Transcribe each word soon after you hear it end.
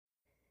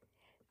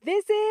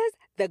This is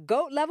the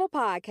GOAT Level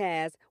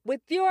Podcast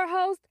with your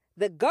host,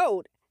 the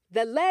GOAT,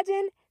 the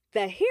legend,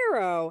 the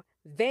hero,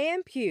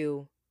 Van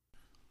Pugh.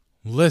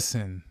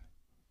 Listen,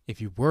 if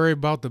you worry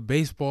about the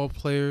baseball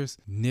players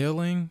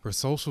kneeling for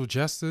social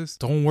justice,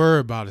 don't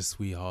worry about it,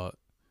 sweetheart.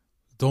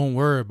 Don't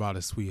worry about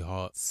it,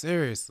 sweetheart.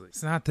 Seriously,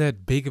 it's not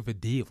that big of a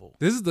deal.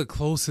 This is the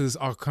closest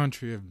our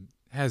country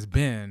has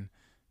been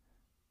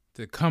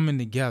to coming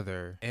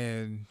together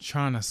and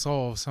trying to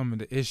solve some of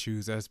the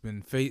issues that's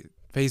been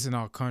facing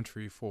our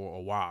country for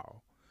a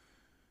while.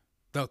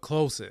 The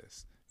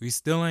closest. We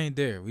still ain't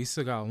there. We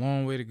still got a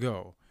long way to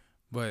go.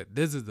 But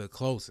this is the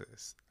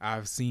closest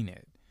I've seen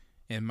it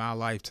in my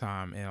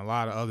lifetime and a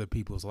lot of other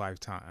people's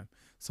lifetime.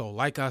 So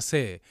like I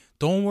said,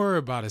 don't worry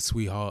about it,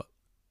 sweetheart.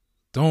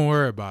 Don't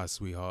worry about it,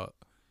 sweetheart.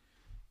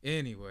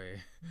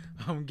 Anyway,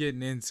 I'm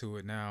getting into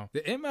it now.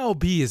 The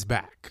MLB is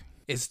back.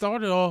 It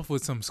started off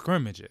with some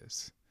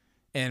scrimmages.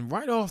 And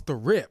right off the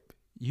rip,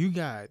 you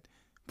got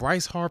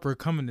Bryce Harper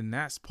coming to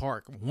Nats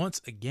Park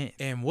once again.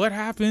 And what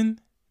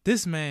happened?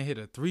 This man hit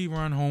a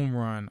 3-run home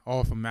run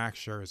off of Max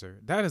Scherzer.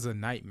 That is a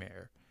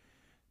nightmare.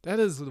 That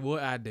is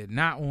what I did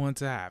not want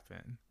to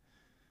happen.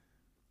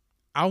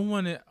 I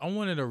wanted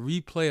a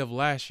replay of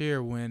last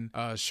year when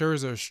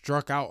Scherzer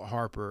struck out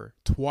Harper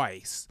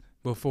twice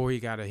before he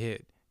got a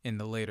hit in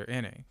the later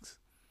innings.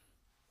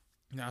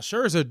 Now,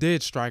 Scherzer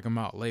did strike him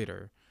out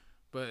later,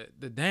 but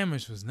the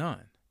damage was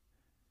none.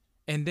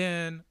 And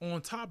then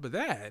on top of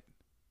that,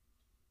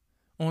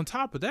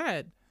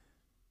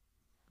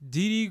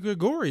 Didi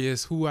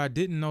Gregorius, who I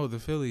didn't know the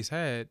Phillies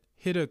had,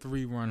 hit a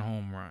 3-run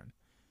home run.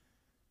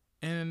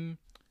 And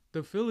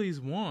the Phillies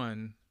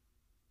won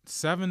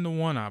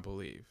 7-1, I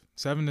believe.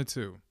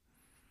 7-2.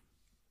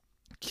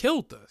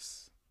 Killed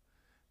us.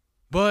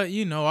 But, I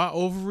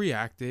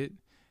overreacted.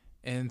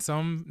 And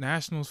some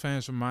Nationals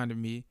fans reminded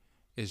me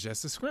it's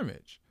just a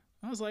scrimmage.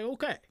 I was like,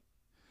 okay.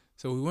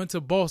 So we went to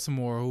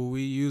Baltimore, who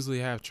we usually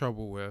have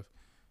trouble with.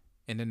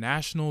 And the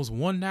Nationals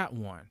won that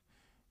one.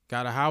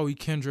 Got a Howie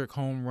Kendrick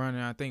home run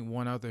and I think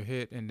one other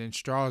hit. And then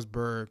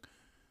Strasburg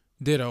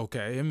did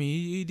okay. I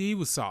mean, he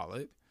was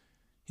solid.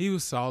 He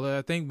was solid.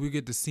 I think we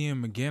get to see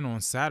him again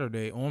on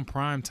Saturday on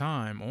prime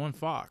time on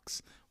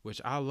Fox, which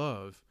I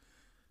love.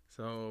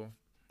 So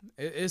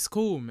it's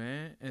cool,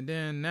 man. And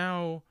then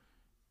now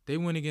they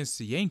went against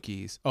the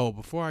Yankees. Oh,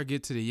 before I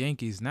get to the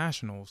Yankees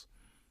Nationals,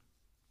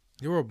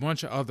 there were a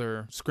bunch of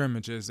other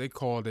scrimmages. They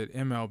called it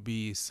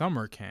MLB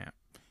Summer Camp.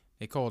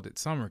 They called it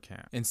Summer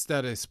Camp.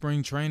 Instead of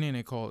spring training,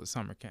 they called it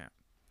Summer Camp.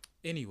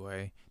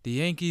 Anyway, the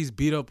Yankees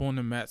beat up on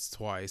the Mets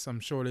twice.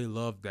 I'm sure they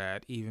loved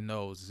that, even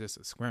though it was just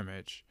a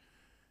scrimmage.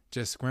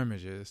 Just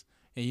scrimmages.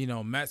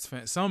 And,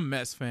 some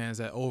Mets fans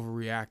that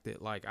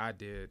overreacted like I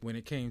did when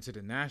it came to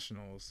the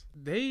Nationals,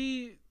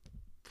 they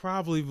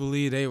probably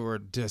believe they were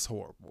just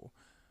horrible.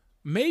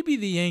 Maybe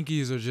the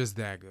Yankees are just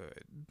that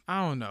good.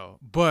 I don't know.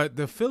 But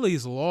the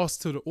Phillies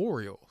lost to the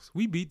Orioles.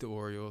 We beat the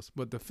Orioles,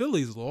 but the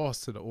Phillies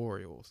lost to the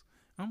Orioles.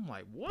 I'm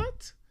like,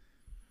 what?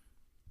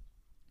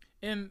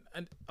 And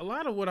a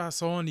lot of what I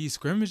saw in these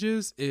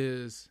scrimmages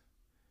is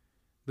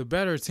the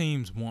better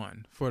teams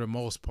won for the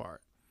most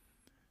part.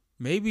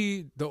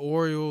 Maybe the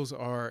Orioles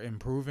are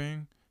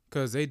improving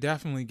because they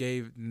definitely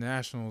gave the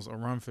Nationals a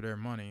run for their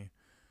money.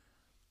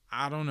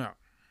 I don't know.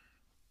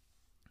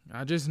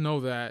 I just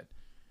know that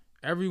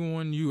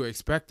everyone you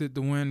expected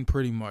to win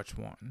pretty much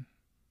won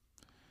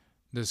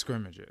the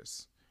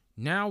scrimmages.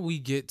 Now we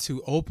get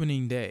to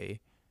opening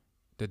day.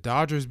 The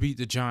Dodgers beat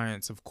the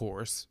Giants, of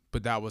course,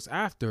 but that was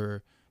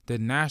after the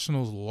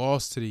Nationals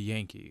lost to the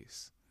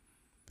Yankees.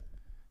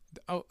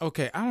 Oh,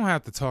 okay, I don't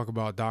have to talk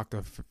about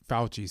Dr.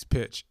 Fauci's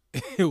pitch.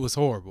 It was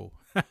horrible.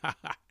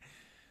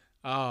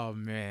 Oh,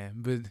 man.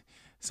 But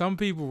some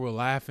people were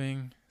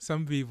laughing.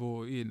 Some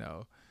people,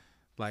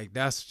 like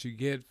that's what you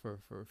get for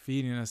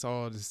feeding us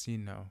all this,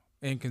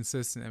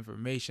 inconsistent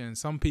information.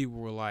 Some people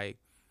were like,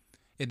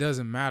 it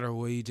doesn't matter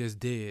what he just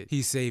did.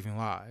 He's saving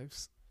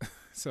lives.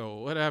 So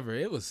whatever.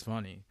 It was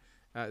funny.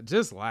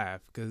 Just laugh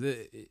because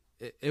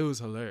it was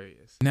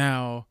hilarious.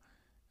 Now,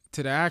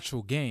 to the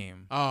actual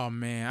game. Oh,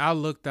 man. I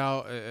looked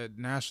out at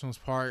Nationals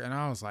Park and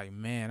I was like,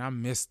 man, I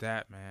missed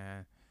that,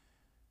 man.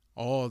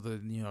 All the,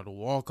 the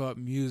walk-up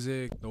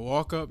music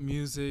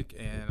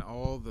and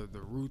all the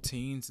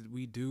routines that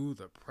we do,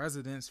 the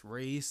president's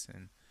race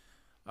and,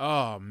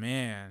 oh,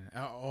 man,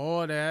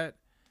 all that.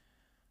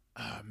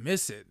 I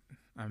miss it,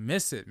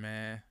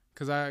 man.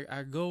 Because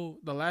I go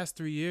the last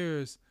 3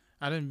 years,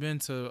 I done been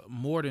to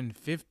more than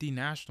 50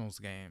 Nationals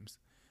games.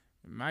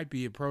 It might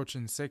be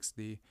approaching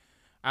 60.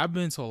 I've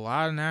been to a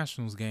lot of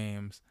Nationals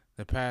games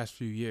the past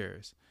few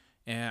years,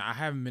 and I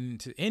haven't been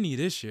to any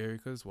this year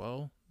because,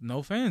 well,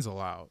 no fans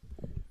allowed.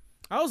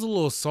 I was a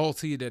little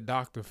salty that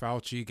Dr.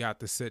 Fauci got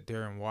to sit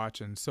there and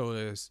watch, and so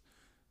does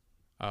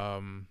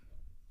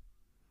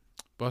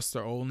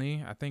Buster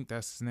Olney. I think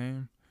that's his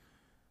name.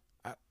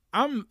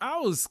 I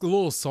was a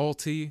little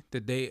salty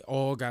that they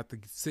all got to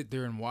sit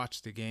there and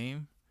watch the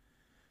game,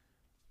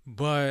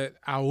 but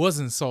I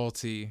wasn't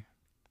salty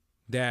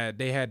that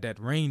they had that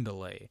rain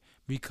delay,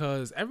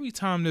 because every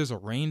time there's a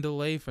rain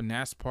delay for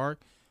Nats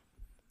Park,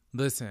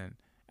 Listen,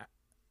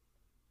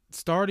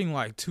 starting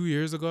like 2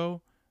 years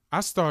ago, I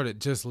started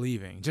just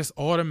leaving, just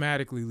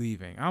automatically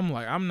leaving. I'm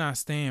like, I'm not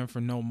staying for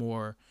no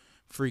more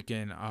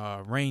freaking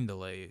rain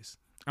delays.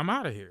 I'm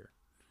out of here.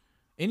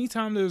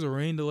 Anytime there's a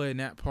rain delay in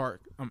that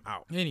park, I'm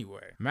out.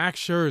 Anyway, Max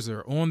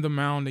Scherzer on the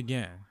mound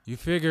again. You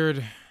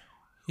figured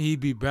he'd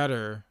be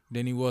better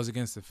than he was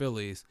against the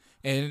Phillies.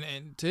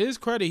 And to his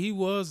credit, he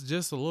was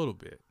just a little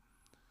bit.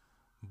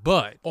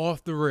 But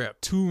off the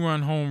rip,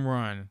 2-run home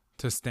run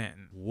to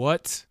Stanton.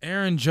 What?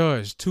 Aaron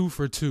Judge, 2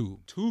 for 2.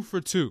 2 for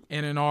 2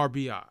 and an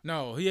RBI.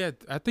 No,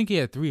 I think he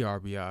had 3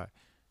 RBI.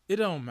 It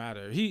don't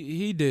matter.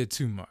 He did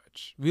too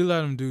much. We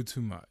let him do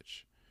too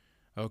much.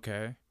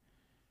 Okay.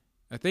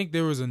 I think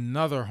there was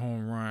another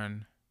home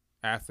run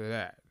after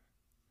that.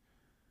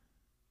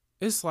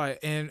 It's like,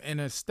 and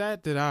a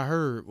stat that I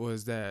heard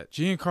was that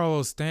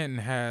Giancarlo Stanton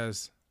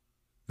has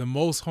the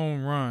most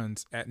home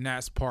runs at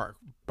Nats Park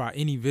by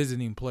any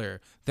visiting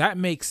player. That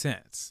makes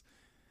sense.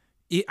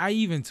 I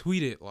even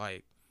tweeted,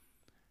 like,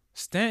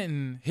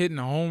 Stanton hitting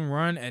a home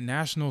run at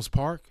Nationals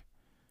Park?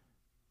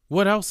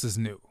 What else is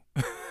new?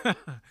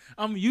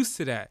 I'm used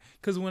to that.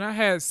 Because when I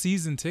had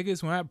season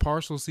tickets, when I had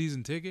partial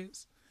season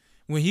tickets,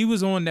 when he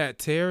was on that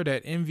tear,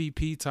 that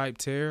MVP type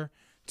tear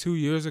 2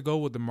 years ago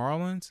with the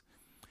Marlins,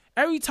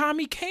 every time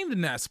he came to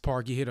Nats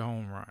Park, he hit a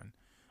home run.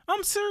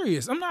 I'm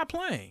serious. I'm not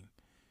playing.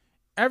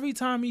 Every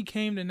time he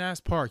came to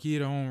Nats Park, he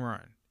hit a home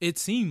run. It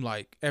seemed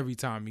like every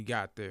time he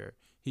got there,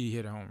 he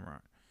hit a home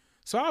run.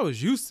 So I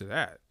was used to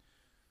that,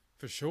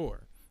 for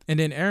sure. And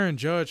then Aaron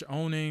Judge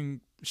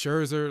owning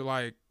Scherzer,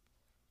 like,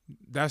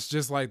 that's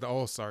just like the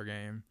All-Star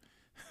game.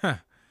 I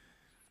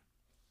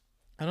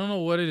don't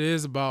know what it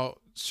is about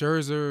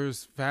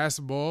Scherzer's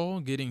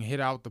fastball getting hit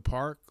out the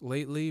park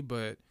lately,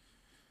 but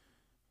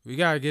we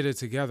got to get it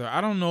together. I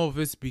don't know if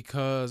it's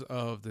because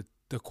of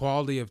the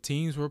quality of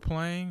teams we're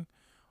playing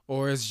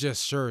or it's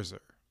just Scherzer.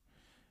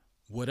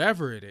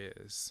 Whatever it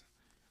is,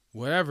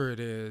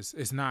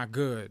 it's not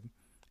good.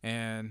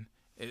 And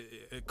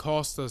it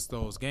cost us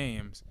those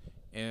games.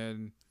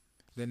 And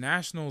the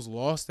Nationals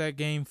lost that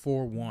game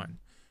 4-1.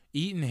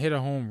 Eaton hit a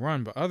home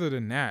run, but other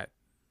than that,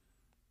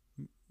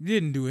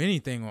 didn't do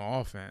anything on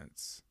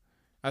offense.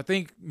 I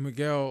think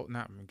Absurbo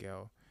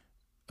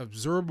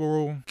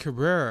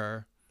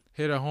Cabrera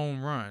hit a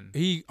home run.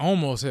 He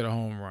almost hit a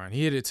home run.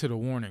 He hit it to the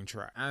warning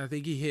track. I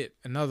think he hit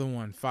another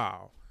one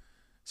foul.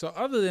 So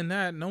other than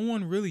that, no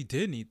one really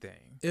did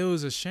anything. It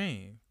was a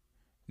shame.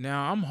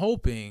 Now I'm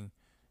hoping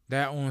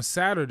that on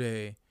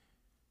Saturday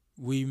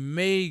we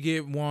may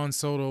get Juan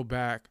Soto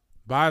back.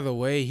 By the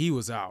way, he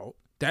was out.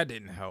 That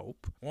didn't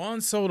help.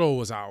 Juan Soto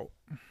was out.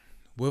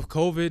 With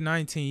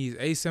COVID-19, he's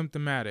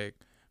asymptomatic,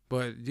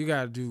 but you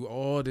got to do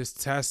all this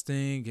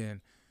testing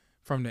and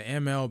from the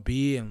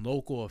MLB and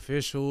local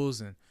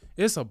officials, and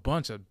it's a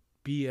bunch of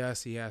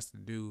BS he has to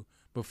do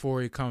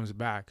before he comes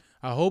back.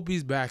 I hope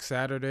he's back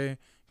Saturday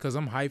because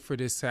I'm hyped for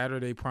this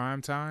Saturday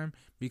prime time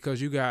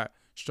because you got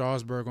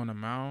Strasburg on the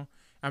mound.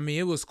 I mean,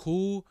 it was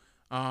cool.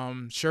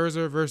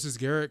 Scherzer versus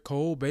Garrett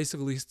Cole,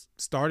 basically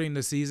starting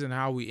the season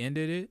how we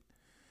ended it.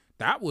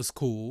 That was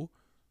cool.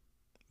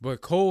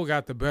 But Cole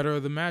got the better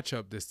of the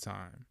matchup this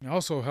time. It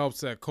also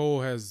helps that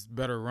Cole has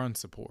better run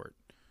support.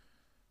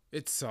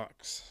 It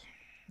sucks.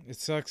 It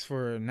sucks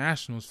for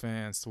Nationals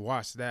fans to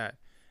watch that.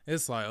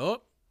 It's like,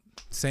 oh,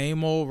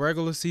 same old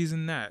regular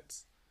season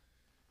Nats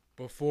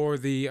before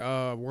the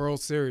World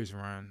Series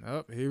run.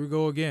 Oh, here we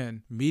go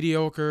again.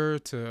 Mediocre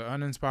to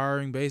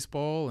uninspiring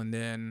baseball and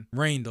then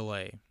rain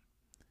delay.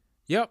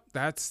 Yep,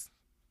 that's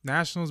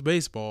Nationals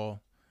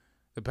baseball.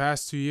 The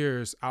past 2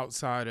 years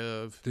outside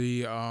of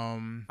the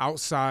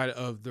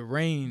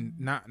rain,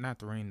 not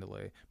the rain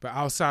delay, but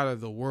outside of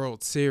the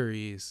World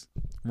Series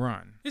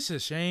run. It's a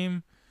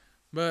shame,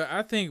 but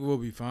I think we'll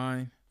be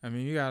fine. I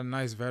mean, you got a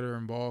nice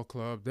veteran ball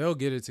club. They'll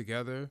get it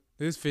together.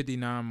 There's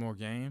 59 more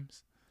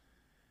games.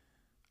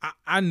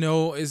 I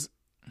know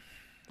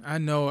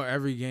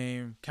every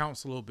game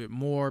counts a little bit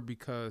more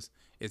because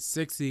it's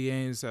 60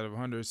 games instead of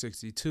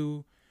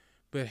 162.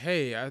 But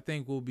hey, I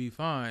think we'll be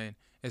fine.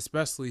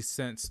 Especially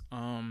since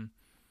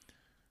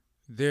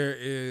there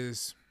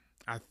is,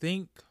 I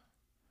think,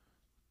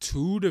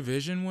 2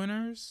 division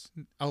winners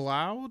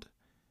allowed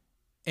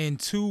and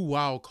 2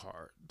 wild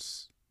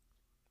cards.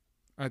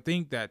 I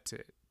think that's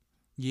it.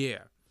 Yeah,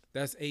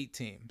 that's 8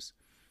 teams.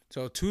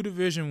 So 2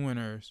 division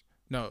winners.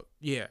 2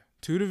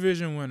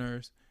 division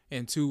winners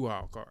and 2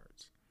 wild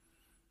cards.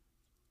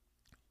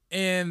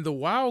 And the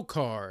wild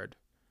card,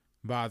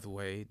 by the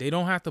way, they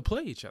don't have to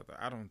play each other,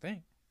 I don't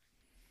think.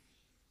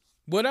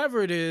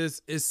 Whatever it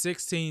is, it's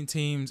 16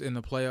 teams in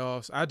the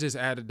playoffs. I just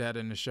added that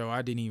in the show.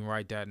 I didn't even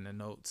write that in the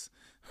notes.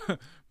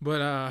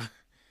 But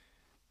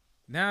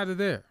now they're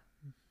there.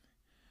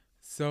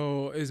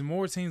 So it's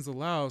more teams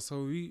allowed.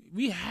 So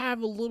we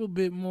have a little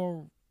bit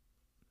more,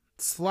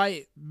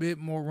 slight bit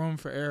more room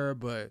for error,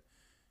 but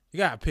you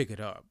got to pick it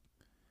up.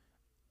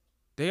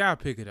 They got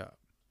to pick it up.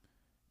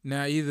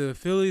 Now either the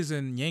Phillies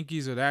and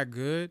Yankees are that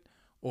good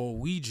or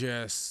we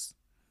just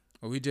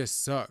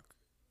suck.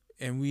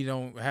 And we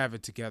don't have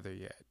it together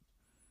yet.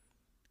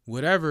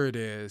 whatever it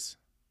is,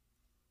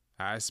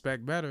 I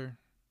expect better.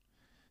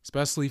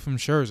 Especially from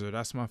Scherzer.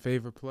 That's my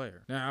favorite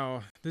player.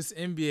 Now, this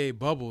NBA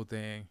bubble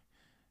thing,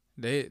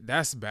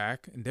 that's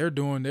back. And they're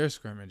doing their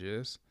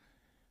scrimmages.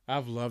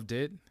 I've loved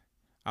it.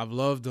 I've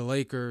loved the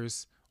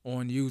Lakers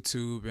on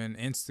YouTube and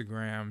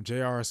Instagram.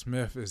 J.R.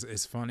 Smith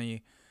is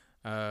funny.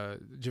 JaVale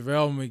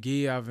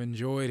McGee, I've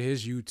enjoyed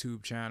his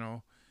YouTube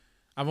channel.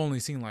 I've only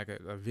seen like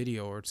a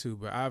video or two,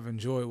 but I've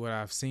enjoyed what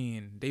I've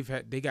seen.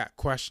 They got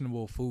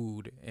questionable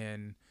food,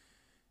 and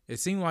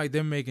it seemed like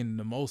they're making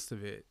the most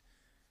of it.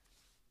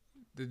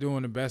 They're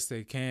doing the best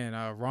they can.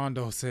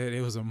 Rondo said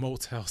it was a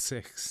Motel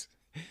 6,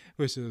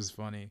 which was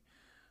funny.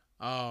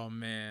 Oh,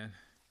 man.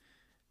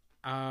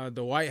 The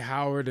Dwight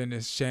Howard and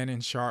his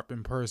Shannon Sharp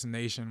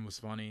impersonation was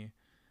funny.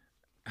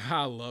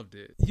 I loved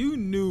it. You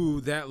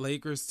knew that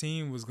Lakers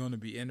team was going to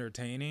be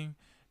entertaining.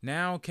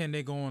 Now can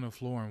they go on the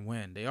floor and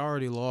win? They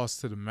already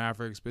lost to the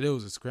Mavericks, but it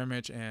was a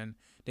scrimmage, and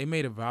they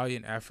made a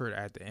valiant effort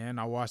at the end.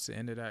 I watched the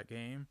end of that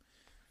game,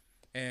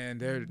 and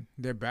their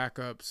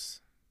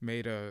backups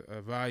made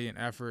a valiant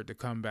effort to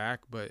come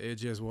back, but it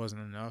just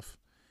wasn't enough.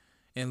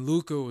 And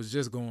Luka was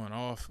just going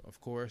off, of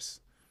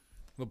course.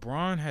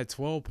 LeBron had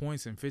 12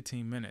 points in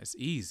 15 minutes.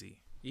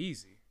 Easy.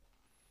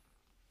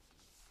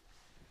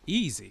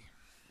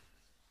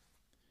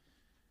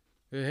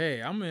 But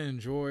hey, I'm going to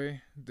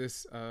enjoy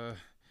this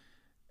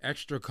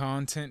extra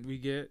content we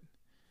get.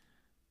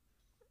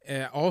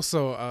 And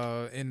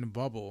also in the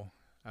bubble,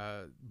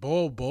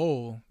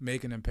 Bol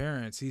making an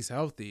appearance. He's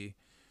healthy.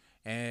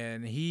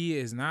 And he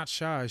is not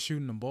shy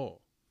shooting the ball.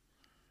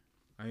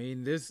 I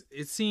mean,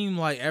 it seemed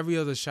like every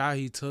other shot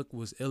he took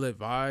was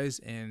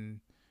ill-advised and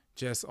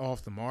just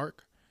off the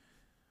mark.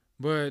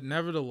 But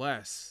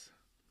nevertheless,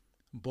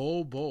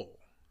 Bol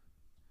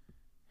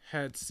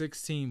had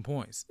 16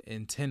 points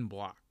and 10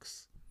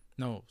 blocks.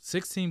 No,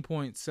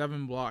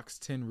 16.7 blocks,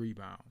 10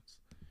 rebounds.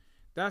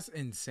 That's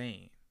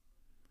insane.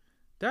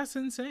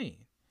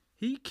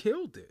 He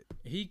killed it.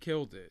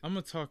 I'm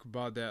going to talk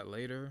about that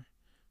later.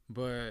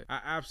 But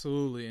I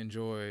absolutely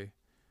enjoy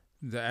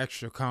the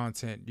extra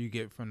content you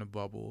get from the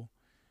bubble.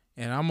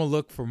 And I'm going to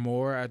look for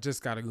more. I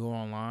just got to go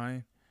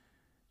online.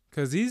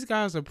 Because these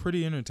guys are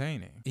pretty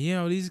entertaining. You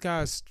know, these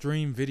guys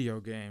stream video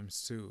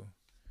games too.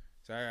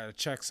 So I got to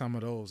check some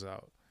of those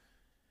out.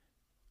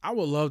 I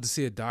would love to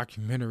see a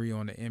documentary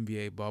on the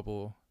NBA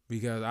bubble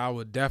because I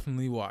would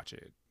definitely watch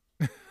it.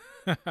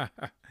 But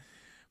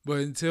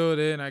until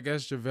then, I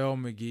guess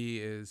JaVale McGee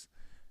is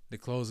the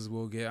closest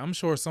we'll get. I'm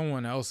sure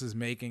someone else is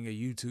making a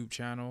YouTube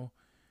channel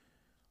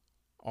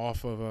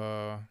off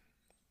of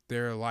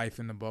their life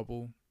in the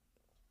bubble.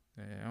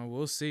 And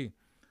we'll see.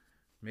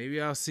 Maybe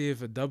I'll see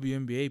if a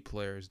WNBA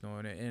player is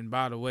doing it. And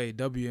by the way,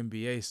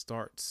 WNBA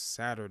starts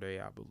Saturday,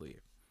 I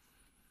believe.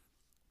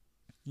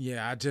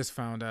 Yeah, I just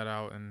found that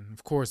out. And,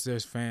 of course,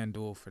 there's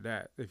FanDuel for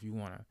that if you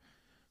want to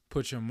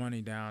put your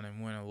money down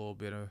and win a little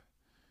bit of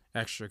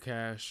extra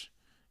cash.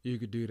 You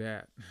could do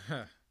that.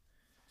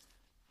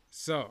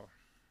 So,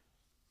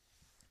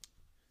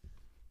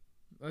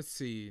 let's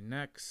see.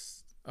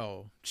 Next.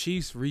 Oh,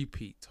 Chiefs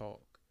repeat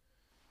talk.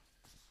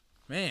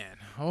 Man,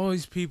 all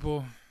these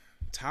people,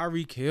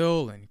 Tyreek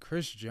Hill and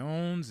Chris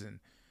Jones and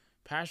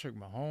Patrick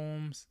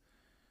Mahomes.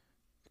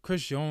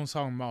 Chris Jones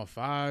talking about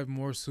 5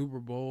 more Super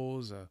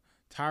Bowls.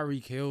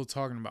 Tyreek Hill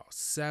talking about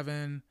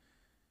 7.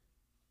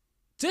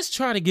 Just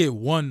try to get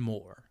one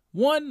more.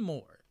 One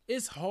more.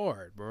 It's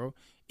hard, bro.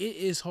 It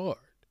is hard.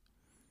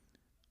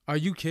 Are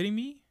you kidding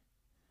me?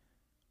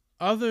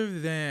 Other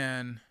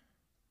than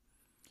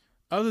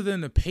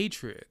the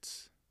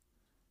Patriots,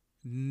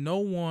 no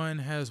one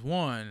has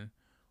won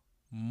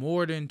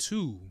more than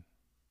 2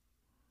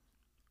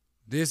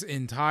 this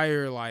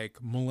entire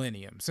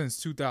millennium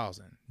since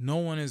 2000. No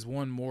one has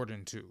won more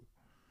than 2.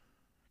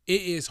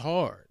 It is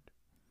hard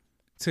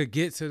to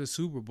get to the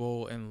Super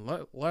Bowl and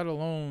let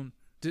alone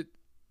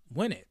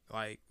win it.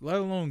 Let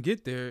alone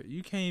get there.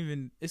 You can't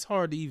even. It's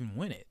hard to even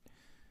win it.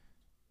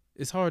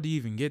 It's hard to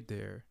even get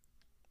there,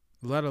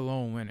 let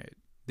alone win it.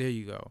 There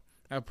you go.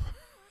 I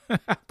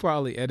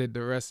probably edit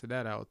the rest of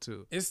that out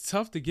too. It's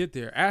tough to get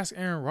there. Ask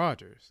Aaron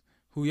Rodgers,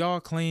 who y'all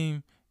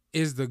claim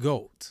is the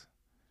GOAT.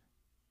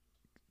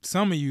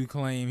 Some of you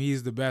claim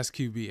he's the best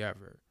QB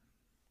ever.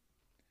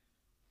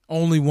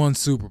 Only 1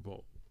 Super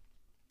Bowl.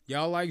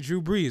 Y'all like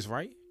Drew Brees,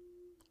 right?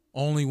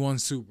 Only 1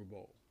 Super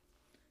Bowl.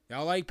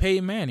 Y'all like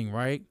Peyton Manning,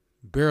 right?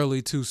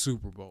 Barely 2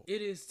 Super Bowls.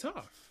 It is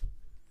tough.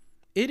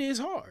 It is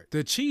hard.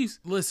 The Chiefs,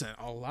 listen,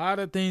 a lot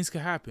of things can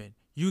happen.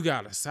 You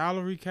got a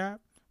salary cap,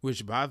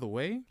 which, by the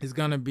way, is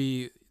going to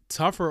be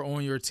tougher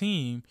on your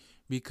team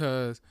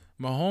because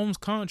Mahomes'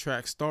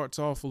 contract starts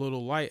off a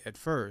little light at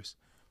first,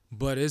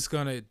 but it's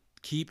going to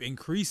keep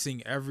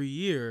increasing every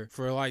year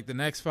for the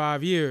next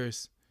 5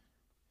 years.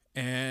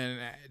 And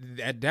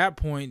at that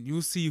point,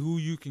 you'll see who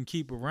you can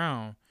keep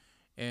around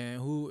and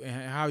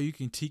how you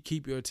can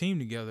keep your team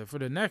together. For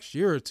the next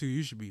year or 2,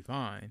 you should be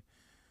fine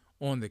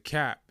on the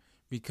cap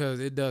because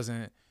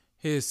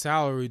his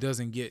salary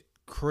doesn't get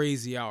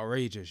crazy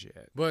outrageous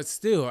yet. But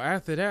still,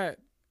 after that,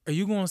 are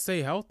you going to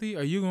stay healthy?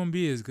 Are you going to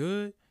be as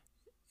good?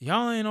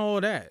 y'all ain't all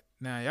that.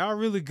 Now, y'all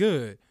really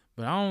good,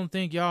 but I don't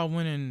think y'all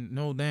winning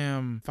no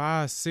damn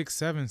 5, 6,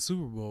 7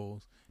 Super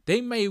Bowls.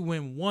 They may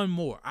win one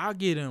more. I'll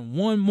get in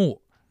one more.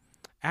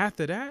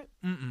 After that,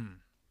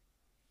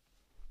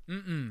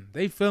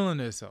 they feeling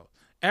themselves.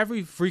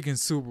 Every freaking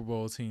Super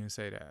Bowl team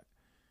say that.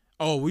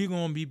 Oh, we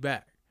gonna be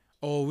back.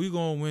 Oh, we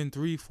gonna win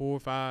 3, 4,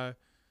 5,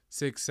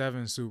 6,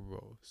 7 Super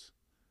Bowls.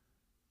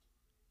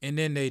 And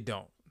then they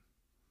don't.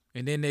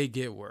 And then they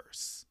get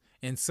worse.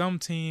 And some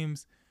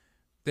teams,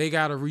 they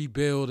gotta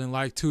rebuild in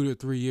like 2 to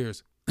 3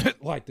 years.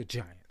 Like the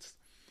Giants.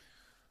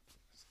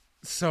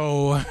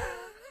 So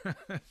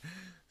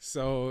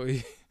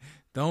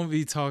don't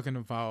be talking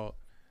about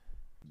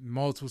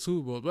multiple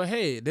Super Bowls. But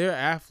hey, they're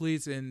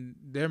athletes and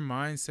their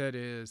mindset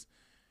is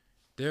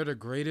they're the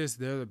greatest,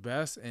 they're the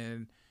best,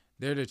 and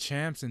they're the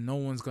champs and no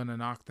one's going to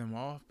knock them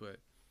off. But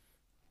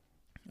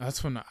that's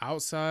from the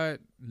outside.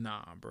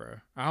 Nah, bro.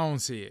 I don't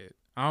see it.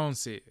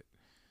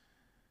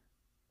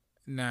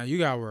 Now, you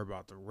got to worry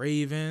about the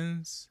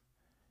Ravens.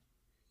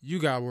 You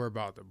got to worry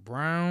about the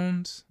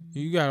Browns.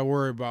 You got to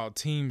worry about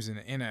teams in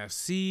the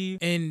NFC.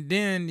 And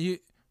then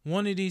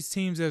one of these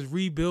teams that's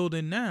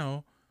rebuilding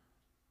now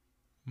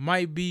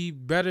might be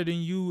better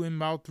than you in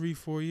about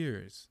 3-4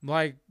 years.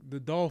 Like the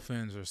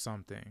Dolphins or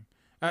something.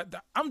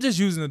 I'm just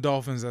using the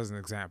Dolphins as an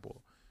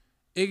example.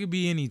 It could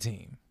be any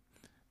team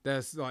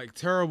that's like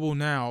terrible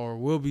now or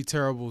will be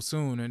terrible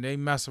soon, and they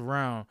mess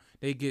around.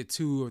 They get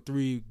 2 or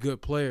 3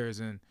 good players,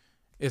 and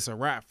it's a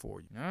wrap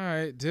for you. All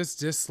right, just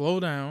slow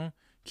down.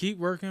 Keep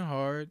working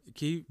hard.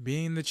 Keep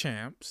being the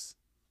champs.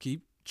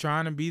 Keep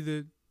trying to be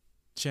the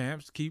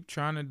champs. Keep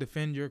trying to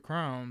defend your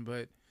crown,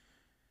 but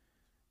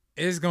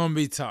it's going to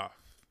be tough.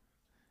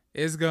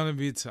 It's going to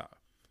be tough.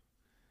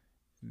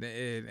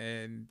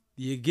 And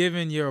you're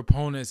giving your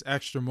opponents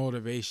extra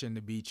motivation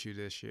to beat you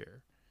this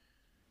year.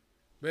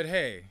 But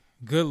hey,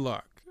 good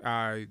luck.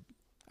 I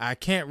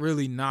can't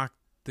really knock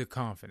the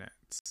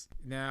confidence.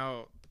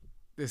 Now,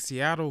 the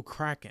Seattle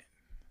Kraken.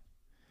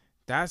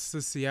 That's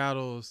the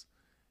Seattle's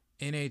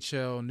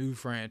NHL new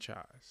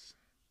franchise.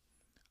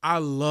 I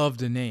love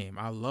the name.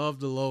 I love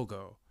the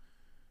logo.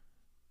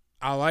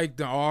 I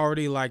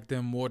already like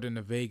them more than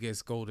the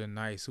Vegas Golden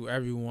Knights, who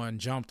everyone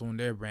jumped on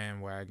their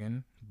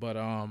bandwagon. But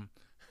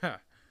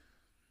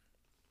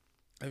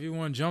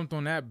everyone jumped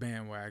on that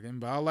bandwagon.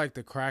 But I like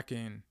the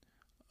Kraken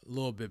a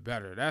little bit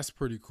better. That's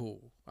pretty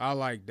cool. I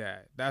like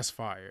that. That's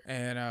fire.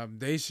 And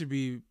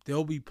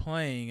they'll be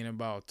playing in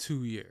about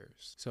 2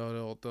 years.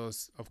 So they'll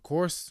of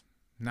course,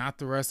 not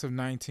the rest of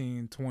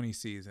 1920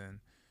 season.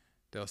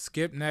 They'll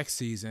skip next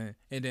season,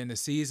 and then the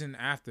season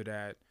after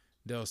that,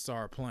 they'll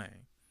start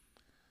playing.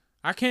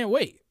 I can't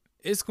wait.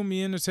 It's going to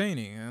be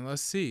entertaining, and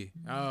let's see.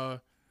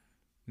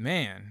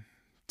 Man,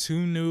 2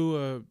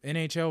 new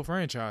NHL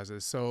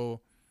franchises,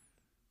 so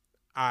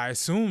I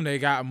assume they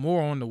got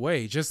more on the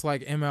way, just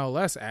like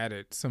MLS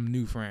added some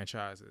new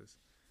franchises.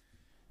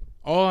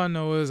 All I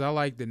know is I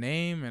like the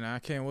name, and I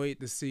can't wait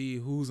to see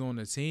who's on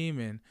the team,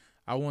 and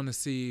I want to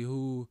see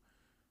who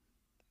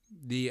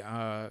the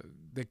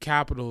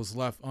Capitals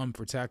left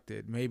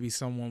unprotected. Maybe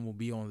someone will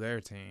be on their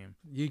team.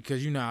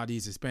 Because you know how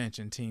these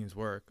expansion teams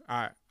work.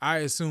 I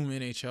assume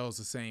NHL is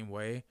the same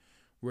way,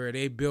 where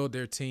they build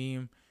their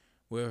team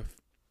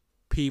with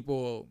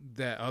people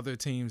that other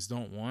teams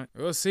don't want.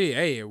 We'll see.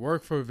 Hey, it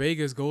worked for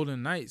Vegas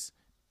Golden Knights.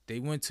 They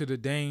went to the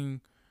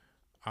dang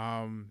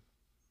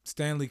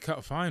Stanley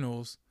Cup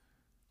Finals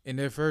in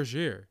their first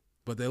year.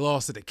 But they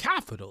lost to the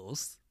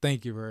Capitals.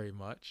 Thank you very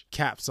much.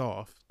 Caps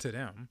off to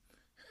them.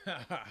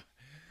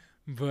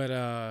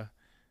 But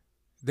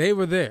they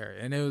were there,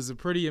 and it was a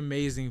pretty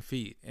amazing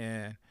feat.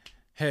 And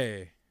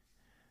hey,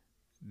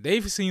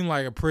 they've seemed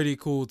like a pretty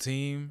cool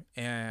team,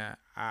 and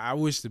I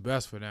wish the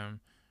best for them.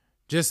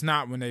 Just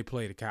not when they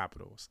play the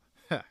Capitals.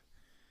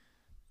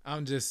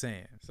 I'm just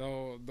saying.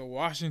 So the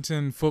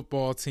Washington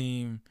football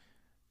team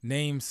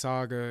name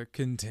saga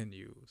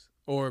continues,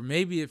 or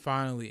maybe it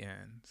finally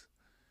ends.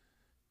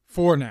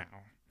 For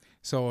now.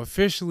 So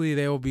officially,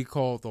 they will be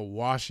called the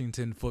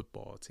Washington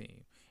football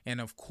team. And,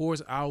 of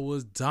course, I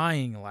was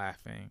dying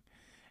laughing.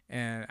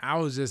 And I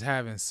was just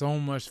having so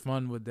much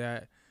fun with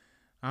that.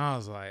 I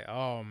was like,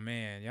 oh,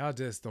 man, y'all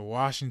just the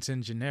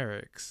Washington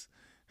Generics.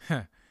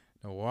 The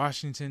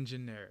Washington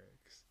Generics.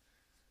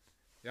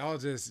 Y'all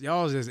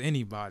just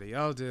anybody.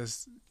 Y'all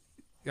just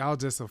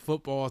a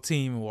football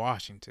team in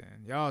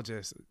Washington. Y'all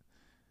just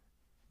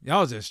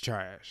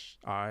trash,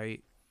 all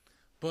right?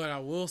 But I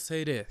will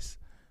say this.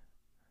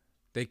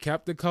 They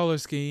kept the color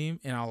scheme,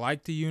 and I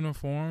like the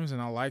uniforms,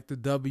 and I like the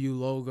W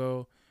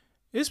logo.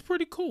 It's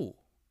pretty cool.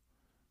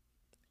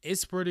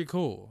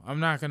 I'm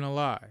not going to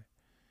lie.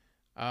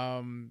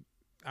 I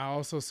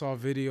also saw a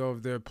video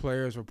of their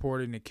players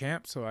reporting to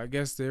camp, so I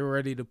guess they're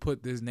ready to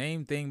put this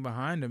name thing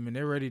behind them, and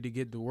they're ready to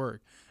get to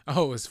work.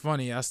 Oh, it's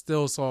funny. I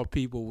still saw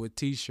people with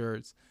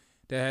T-shirts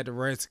that had the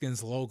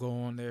Redskins logo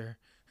on there.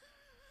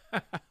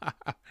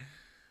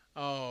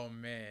 Oh,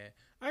 man.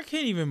 I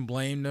can't even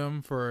blame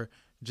them for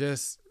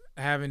just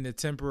having the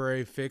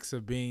temporary fix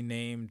of being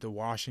named the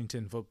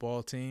Washington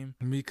football team,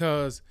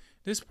 because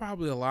there's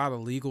probably a lot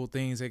of legal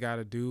things they got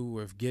to do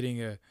with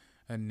getting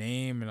a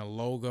name and a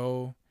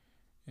logo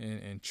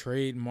and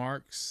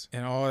trademarks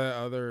and all that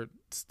other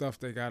stuff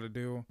they got to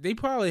do. They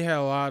probably had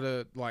a lot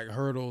of like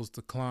hurdles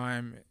to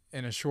climb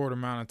in a short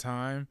amount of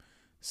time.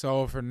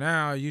 So for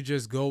now, you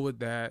just go with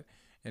that,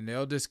 and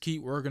they'll just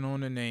keep working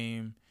on the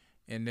name,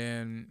 and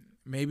then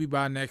maybe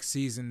by next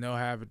season they'll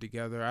have it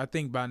together. I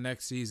think by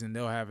next season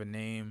they'll have a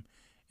name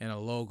and a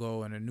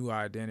logo and a new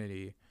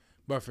identity.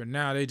 But for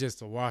now, they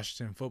just a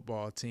Washington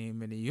football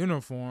team, and the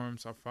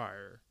uniforms are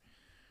fire.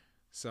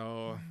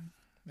 So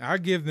I'll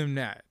give them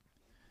that.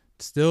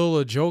 Still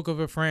a joke of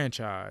a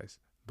franchise,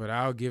 but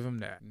I'll give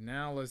them that.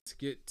 Now let's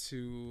get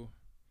to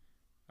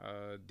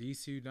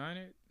DC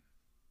United.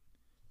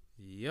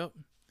 Yep.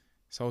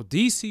 So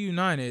DC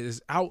United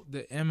is out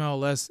the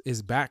MLS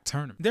is back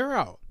tournament. They're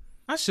out.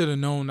 I should have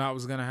known that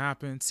was going to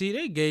happen. See,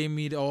 they gave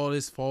me all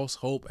this false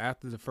hope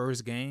after the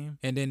first game,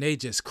 and then they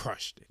just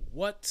crushed it.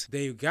 What?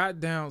 They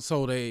got down,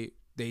 so they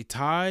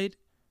tied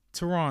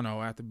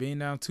Toronto after being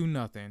down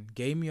 2-0.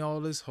 Gave me all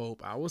this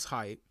hope. I was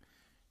hyped.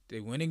 They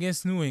went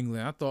against New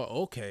England. I thought,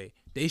 okay,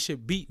 they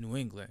should beat New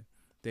England.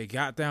 They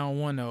got down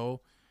 1-0.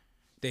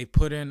 They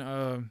put in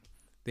Unc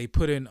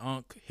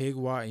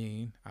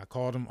Higuain. I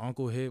called him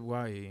Uncle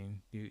Higuain.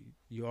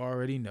 You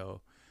already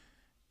know.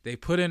 They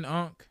put in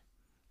Unc.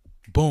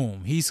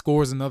 Boom. He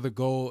scores another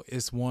goal.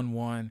 It's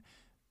 1-1.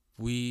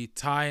 We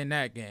tie in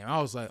that game. I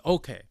was like,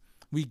 okay,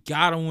 we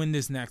got to win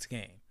this next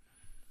game.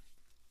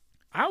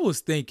 I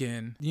was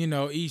thinking,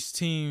 each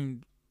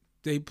team,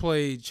 they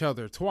play each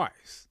other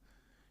twice,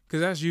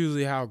 because that's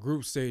usually how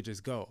group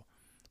stages go.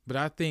 But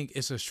I think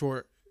it's a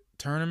short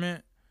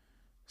tournament,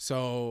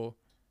 so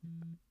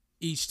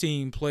each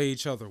team play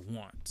each other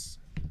once.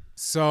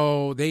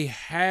 So they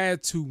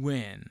had to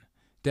win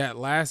that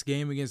last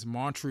game against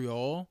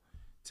Montreal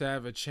to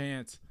have a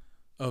chance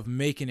of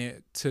making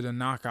it to the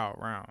knockout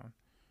round.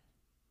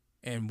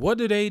 And what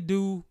did they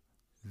do?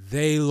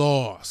 They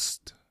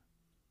lost.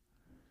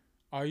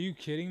 Are you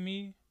kidding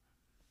me?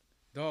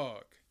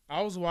 Dog,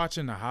 I was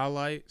watching the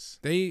highlights.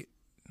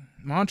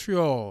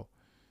 Montreal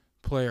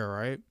player,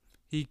 right?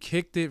 He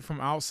kicked it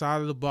from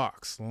outside of the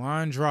box,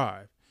 line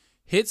drive,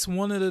 hits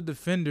one of the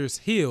defenders'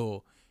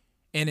 heel,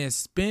 and it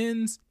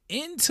spins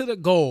into the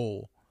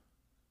goal.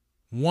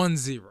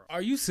 1-0.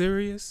 Are you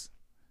serious?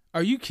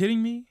 Are you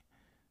kidding me?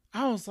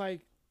 I was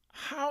like,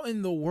 how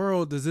in the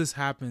world does this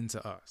happen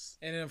to us?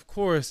 And then, of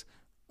course,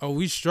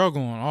 we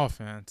struggle on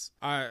offense.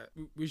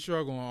 We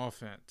struggle on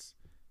offense.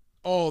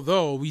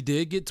 Although we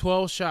did get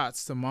 12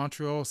 shots to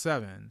Montreal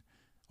 7,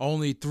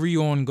 only 3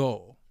 on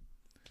goal.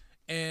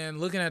 And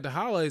looking at the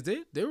highlights,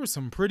 there were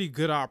some pretty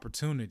good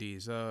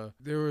opportunities.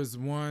 There was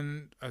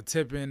a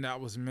tip-in that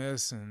was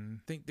missed, and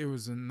I think there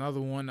was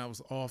another one that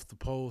was off the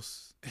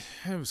post.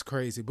 It was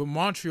crazy. But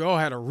Montreal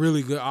had a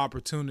really good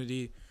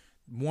opportunity,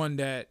 one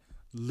that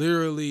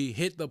literally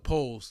hit the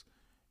post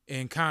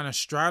and kind of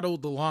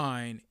straddled the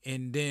line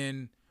and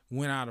then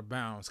went out of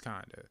bounds,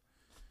 kind of.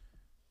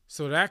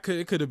 So it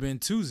could have been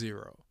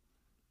 2-0.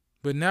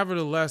 But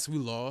nevertheless, we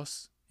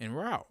lost, and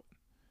we're out.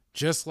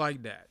 Just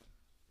like that.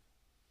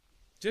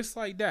 Just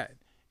like that.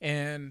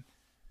 And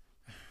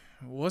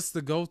what's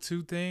the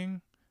go-to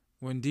thing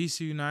when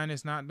DC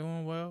United's not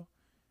doing well?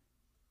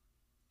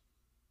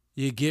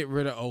 You get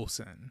rid of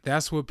Olsen.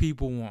 That's what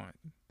people want.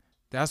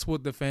 That's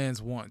what the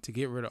fans want, to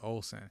get rid of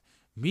Olsen.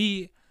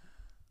 Me,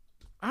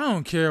 I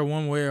don't care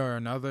one way or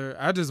another.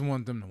 I just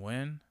want them to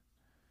win.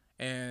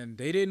 And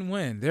they didn't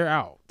win. They're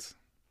out.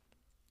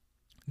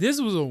 This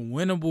was a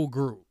winnable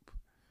group.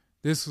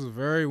 This was a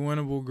very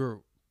winnable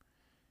group.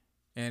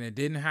 And it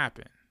didn't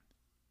happen.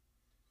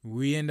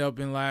 We end up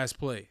in last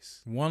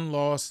place. 1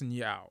 loss and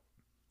you're out.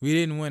 We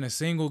didn't win a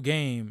single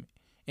game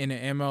in the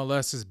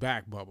MLS's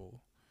back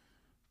bubble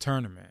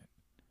tournament.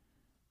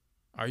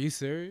 Are you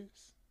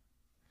serious?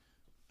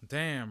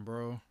 Damn,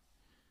 bro.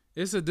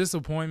 It's a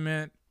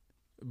disappointment,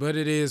 but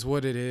it is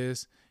what it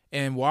is.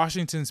 And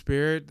Washington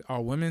Spirit,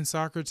 our women's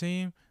soccer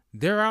team,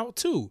 they're out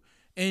too.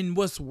 And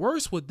what's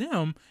worse with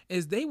them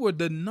is they were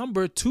the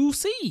number 2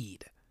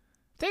 seed.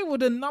 They were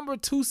the number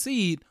 2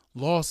 seed,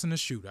 lost in the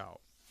shootout.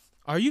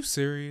 Are you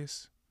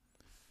serious?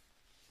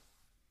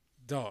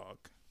 Dog.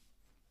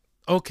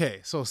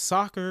 Okay, so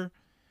soccer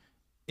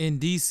in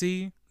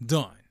DC,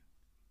 done.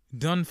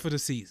 Done for the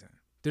season.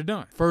 They're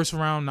done. First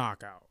round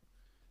knockout.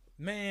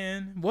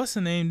 Man, what's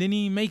the name? Didn't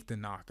even make the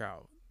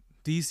knockout.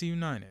 DC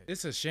United.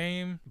 It's a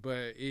shame,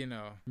 but,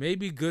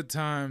 maybe good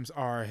times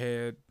are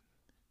ahead.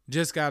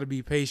 Just got to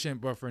be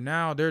patient. But for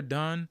now, they're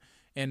done,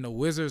 and the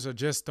Wizards are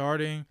just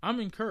starting. I'm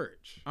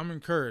encouraged.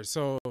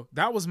 So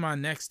that was my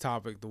next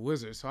topic, the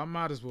Wizards. So I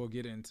might as well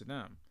get into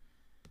them.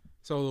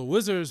 So the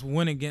Wizards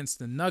went against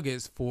the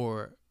Nuggets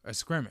for a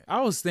scrimmage.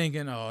 I was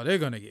thinking, they're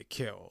going to get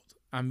killed.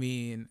 I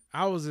mean,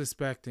 I was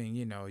expecting,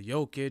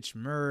 Jokic,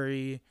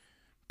 Murray,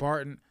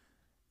 Barton.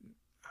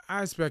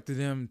 I expected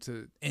them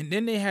to, and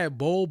then they had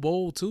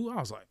Bol too. I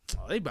was like,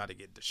 they about to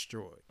get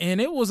destroyed.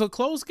 And it was a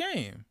close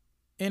game.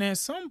 And at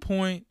some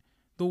point,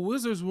 the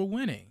Wizards were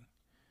winning.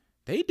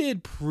 They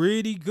did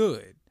pretty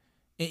good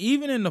And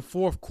even in the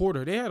fourth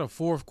quarter, they had a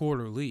fourth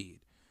quarter lead.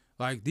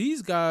 Like,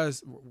 these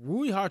guys,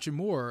 Rui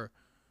Hachimura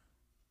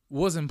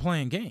wasn't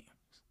playing games.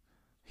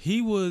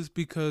 He was,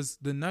 because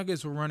the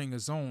Nuggets were running a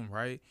zone,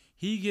 right?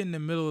 He get in the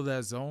middle of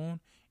that zone,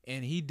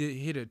 and he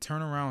hit a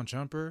turnaround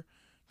jumper,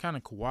 kind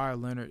of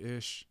Kawhi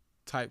Leonard-ish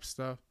type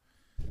stuff.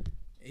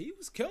 He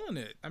was killing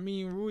it. I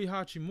mean, Rui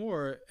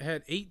Hachimura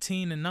had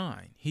 18 and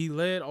 9. He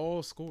led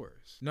all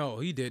scorers. No,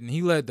 he didn't.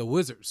 He led the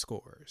Wizards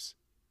scorers.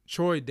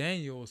 Troy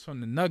Daniels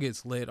from the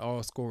Nuggets led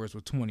all scorers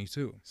with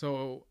 22.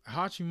 So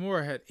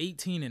Hachimura had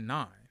 18 and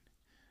 9.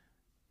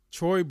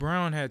 Troy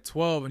Brown had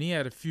 12, and he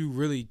had a few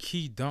really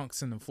key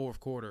dunks in the fourth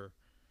quarter.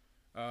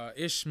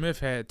 Ish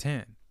Smith had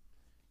 10.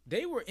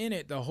 They were in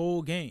it the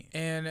whole game.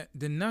 And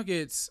the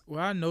Nuggets,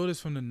 what I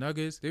noticed from the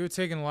Nuggets, they were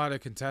taking a lot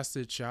of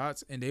contested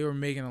shots, and they were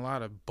making a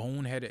lot of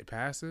boneheaded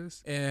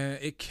passes. And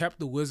it kept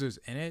the Wizards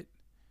in it.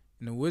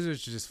 And the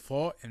Wizards just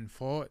fought and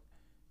fought.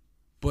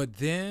 But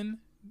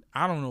then,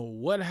 I don't know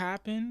what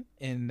happened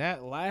in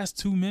that last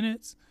 2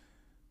 minutes,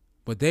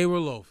 but they were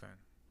loafing.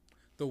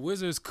 The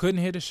Wizards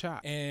couldn't hit a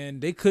shot, and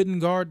they couldn't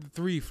guard the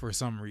three for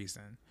some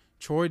reason.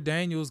 Troy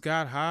Daniels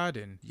got hot,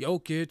 and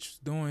Jokic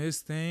doing his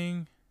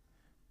thing.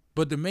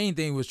 But the main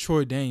thing was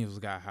Troy Daniels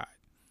got hot.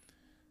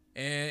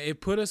 And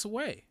it put us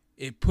away.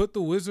 It put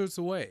the Wizards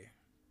away.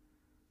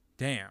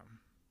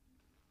 Damn.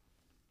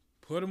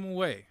 Put them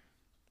away.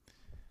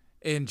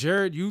 And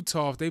Jared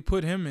Uthoff, they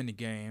put him in the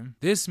game.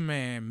 This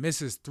man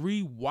misses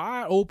 3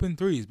 wide open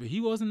threes. But he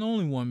wasn't the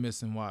only one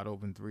missing wide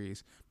open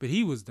threes. But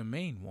he was the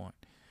main one.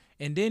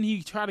 And then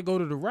he tried to go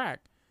to the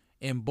rack.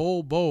 And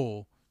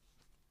Bol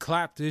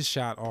clapped his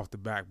shot off the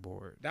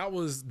backboard. That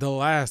was the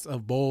last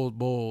of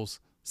Bol's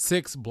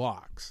 6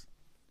 blocks.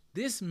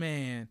 This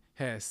man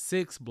has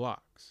 6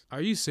 blocks.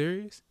 Are you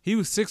serious? He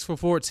was 6 for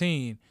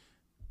 14,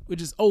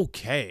 which is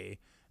okay.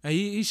 And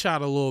he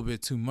shot a little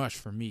bit too much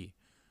for me.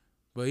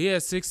 But he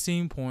had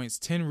 16 points,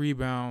 10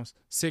 rebounds,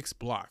 6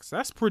 blocks.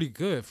 That's pretty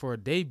good for a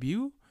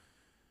debut.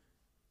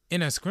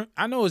 In a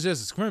I know it's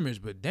just a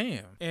scrimmage, but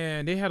damn.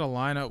 And they had a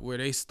lineup where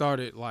they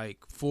started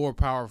like 4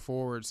 power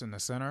forwards in the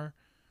center.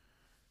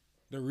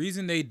 The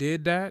reason they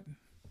did that,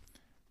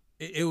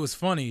 it was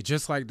funny,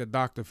 just like the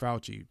Dr.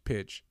 Fauci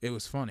pitch. It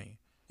was funny.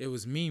 It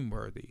was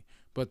meme-worthy.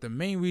 But the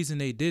main reason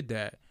they did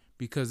that,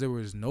 because there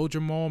was no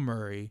Jamal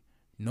Murray,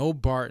 no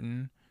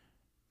Barton,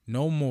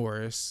 no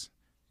Morris,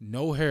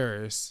 no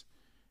Harris,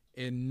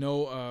 and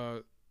no,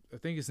 I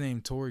think his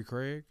name Torrey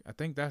Craig. I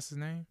think that's his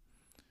name.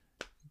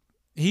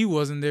 He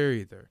wasn't there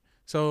either.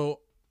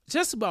 So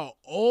just about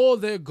all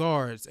their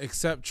guards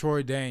except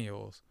Troy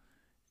Daniels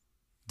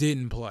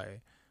didn't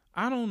play.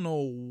 I don't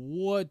know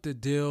what the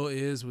deal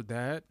is with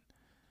that.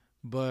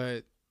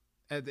 But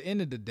at the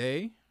end of the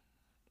day,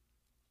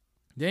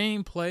 they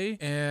ain't play,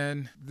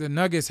 and the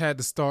Nuggets had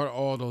to start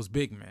all those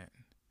big men.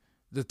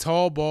 The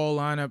tall ball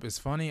lineup is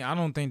funny. I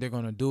don't think they're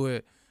going to do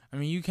it. I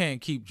mean, you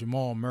can't keep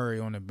Jamal Murray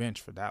on the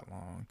bench for that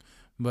long.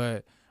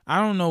 But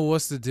I don't know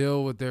what's the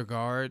deal with their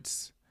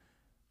guards.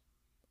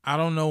 I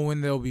don't know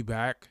when they'll be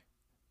back.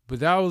 But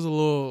that was a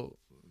little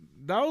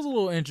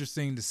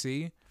interesting to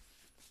see.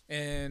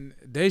 And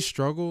they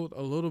struggled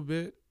a little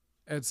bit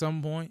at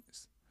some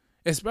points.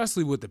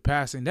 Especially with the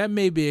passing. That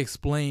maybe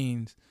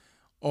explains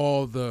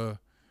all the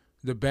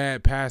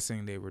bad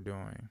passing they were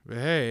doing. But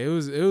hey, it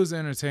was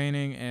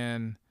entertaining,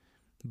 and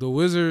the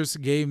Wizards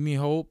gave me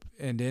hope,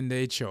 and then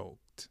they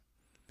choked.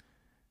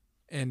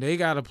 And they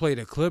got to play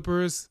the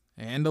Clippers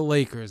and the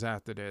Lakers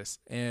after this.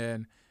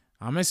 And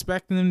I'm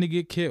expecting them to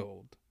get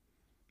killed.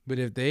 But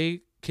if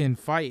they can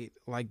fight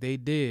like they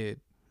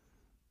did,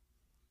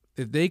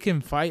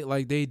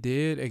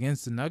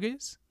 against the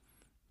Nuggets,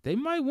 they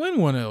might win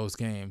one of those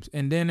games.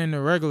 And then in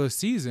the regular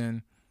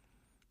season,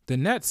 the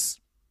Nets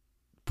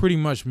pretty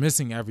much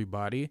missing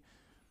everybody.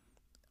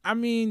 I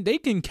mean, they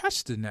can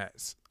catch the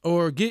Nets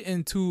or get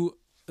into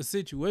a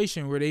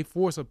situation where they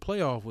force a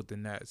playoff with the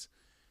Nets.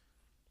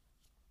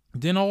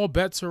 Then all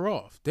bets are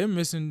off. They're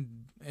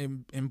missing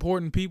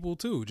important people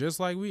too, just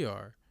like we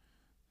are.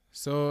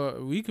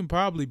 So we can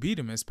probably beat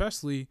them,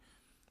 especially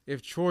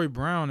if Troy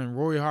Brown and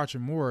Rui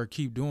Hachimura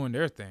keep doing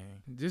their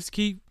thing. Just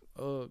keep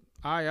an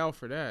eye out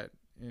for that.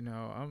 You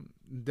know, I'm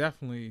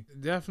definitely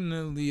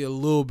a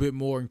little bit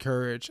more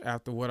encouraged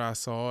after what I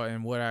saw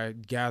and what I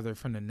gathered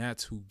from the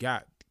Nets, who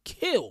got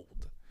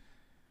killed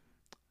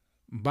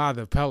by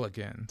the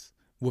Pelicans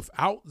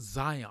without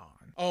Zion.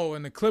 Oh,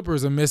 and the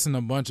Clippers are missing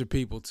a bunch of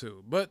people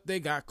too, but they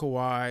got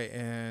Kawhi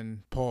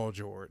and Paul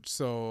George.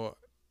 So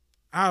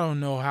I don't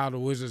know how the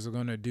Wizards are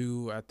going to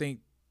do. I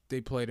think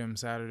they play them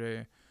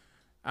Saturday.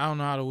 I don't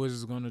know how the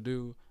Wizards are going to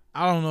do.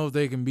 I don't know if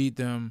they can beat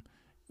them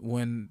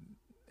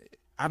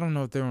I don't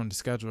know if they're on the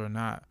schedule or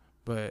not,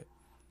 but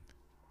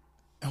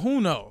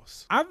who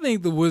knows? I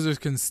think the Wizards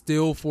can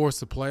still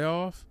force a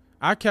playoff.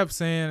 I kept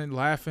saying and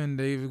laughing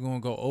they were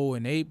going to go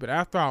 0-8, but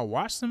after I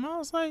watched them, I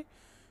was like,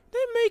 they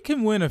may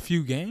can win a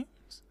few games.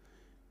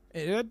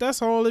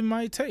 That's all it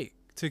might take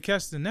to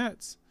catch the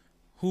Nets,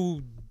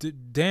 who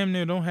damn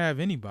near don't have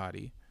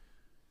anybody.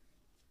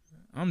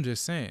 I'm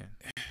just saying.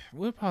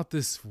 what about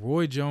this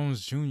Roy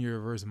Jones Jr.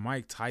 versus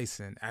Mike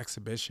Tyson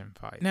exhibition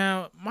fight?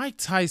 Now, Mike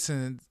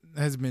Tyson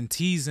has been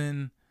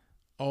teasing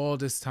all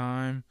this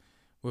time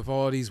with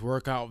all these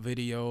workout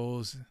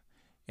videos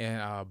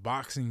and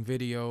boxing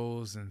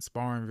videos and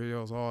sparring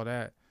videos, all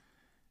that.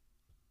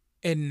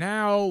 And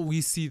now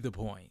we see the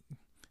point.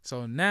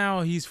 So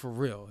now he's for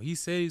real. He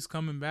said he's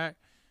coming back.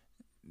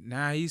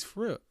 Now he's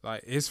for real.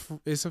 Like,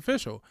 it's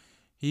official.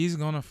 He's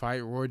going to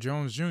fight Roy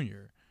Jones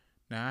Jr.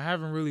 Now, I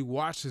haven't really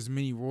watched as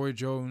many Roy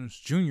Jones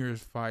Jr.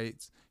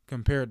 fights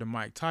compared to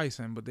Mike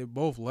Tyson, but they're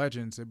both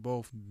legends. They're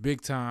both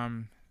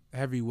big-time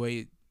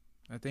heavyweight.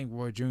 I think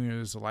Roy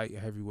Jr. is light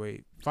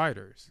heavyweight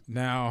fighters.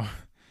 Now,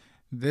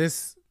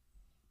 this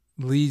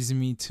leads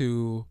me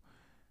to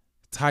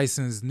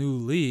Tyson's new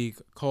league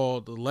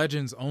called the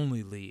Legends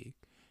Only League.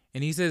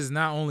 And he says it's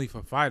not only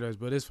for fighters,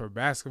 but it's for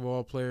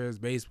basketball players,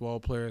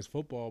 baseball players,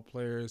 football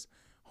players,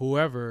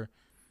 whoever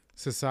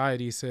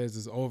society says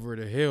is over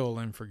the hill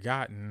and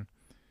forgotten.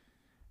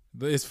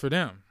 It's for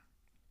them.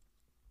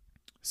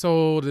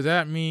 So does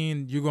that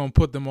mean you're going to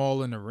put them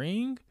all in the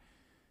ring?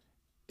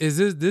 This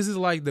is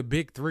like the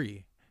Big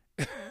Three.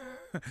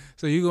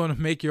 So you're going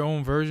to make your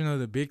own version of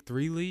the Big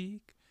Three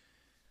League?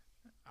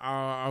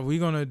 Are we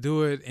going to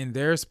do it in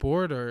their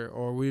sport, or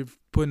are we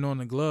putting on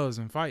the gloves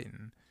and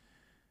fighting?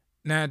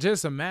 Now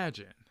just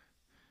imagine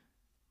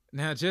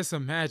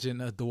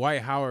a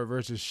Dwight Howard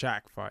versus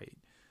Shaq fight.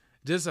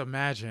 Just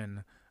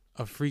imagine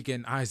a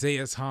freaking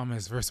Isaiah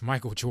Thomas versus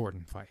Michael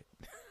Jordan fight.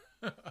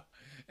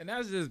 And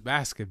that's just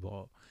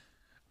basketball.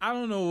 I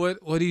don't know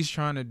what he's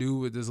trying to do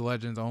with this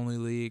Legends Only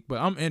League, but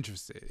I'm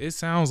interested. It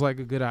sounds like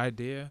a good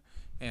idea,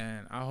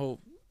 and I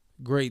hope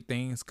great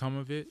things come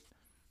of it,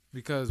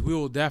 because we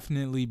will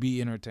definitely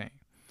be entertained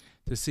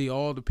to see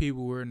all the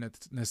people we're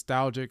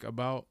nostalgic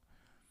about,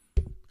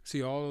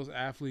 see all those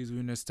athletes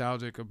we're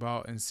nostalgic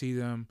about, and see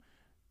them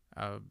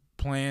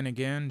playing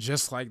again,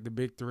 just like the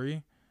Big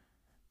Three.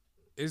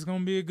 It's going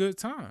to be a good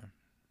time.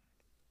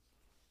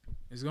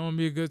 It's going to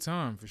be a good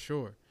time for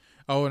sure.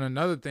 Oh, and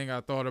another thing I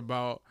thought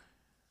about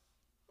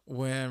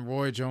when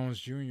Roy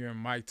Jones Jr. and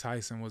Mike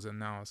Tyson was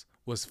announced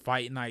was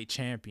Fight Night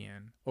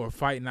Champion, or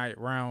Fight Night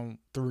Round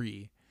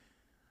 3.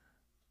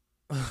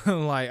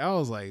 Like, I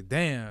was like,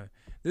 damn,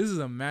 this is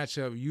a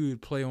matchup you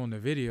would play on the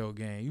video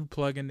game. You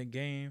plug in the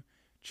game,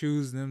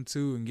 choose them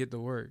two, and get to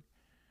work.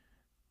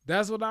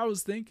 That's what I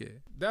was thinking.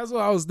 That's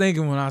what I was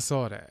thinking when I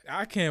saw that.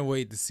 I can't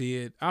wait to see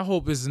it. I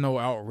hope it's no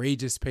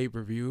outrageous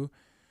pay-per-view.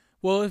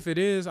 Well, if it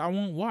is, I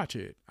won't watch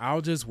it.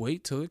 I'll just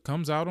wait till it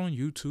comes out on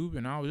YouTube,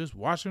 and I'll just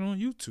watch it on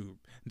YouTube.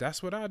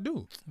 That's what I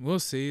do. We'll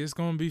see. It's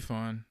going to be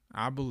fun,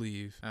 I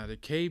believe. The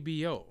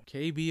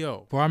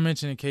KBO. Before I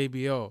mention the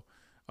KBO,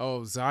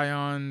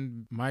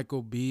 Zion,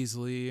 Michael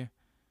Beasley,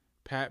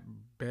 Pat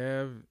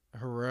Bev,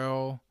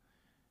 Harrell,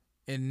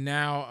 and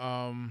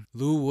now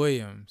Lou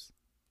Williams.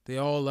 They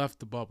all left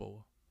the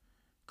bubble.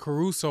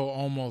 Caruso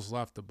almost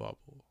left the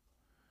bubble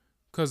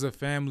because of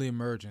family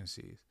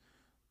emergencies.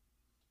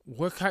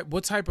 What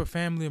type of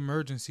family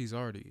emergencies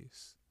are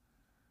these?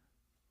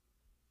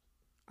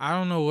 I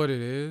don't know what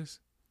it is.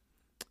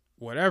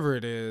 Whatever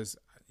it is,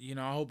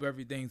 I hope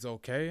everything's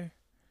okay.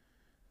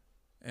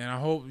 And I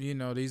hope,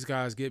 these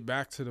guys get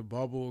back to the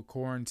bubble,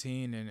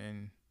 quarantine,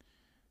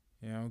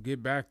 and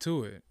get back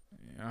to it.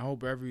 I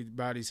hope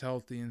everybody's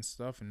healthy and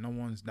stuff and no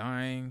one's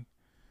dying.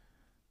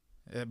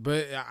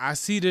 But I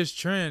see this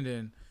trend,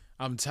 and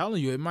I'm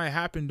telling you, it might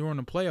happen during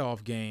the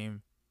playoff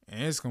game,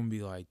 and it's going to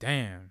be like,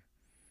 damn.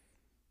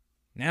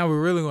 Now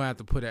we're really going to have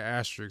to put an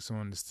asterisk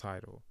on this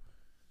title.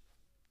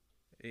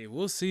 Hey,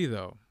 we'll see,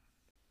 though.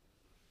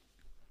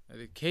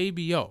 The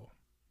KBO.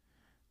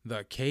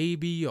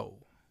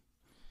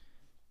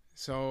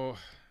 So,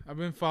 I've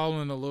been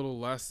following a little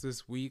less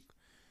this week.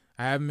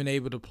 I haven't been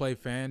able to play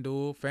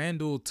FanDuel.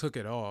 FanDuel took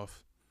it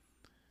off.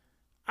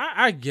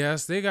 I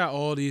guess they got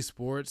all these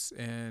sports,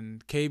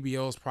 and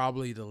KBO is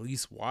probably the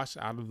least watched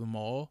out of them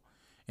all.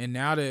 And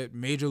now that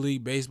Major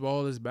League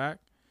Baseball is back,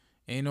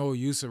 ain't no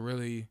use of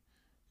really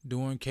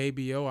doing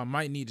KBO. I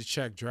might need to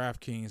check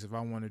DraftKings if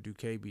I want to do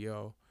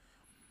KBO.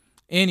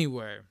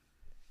 Anyway,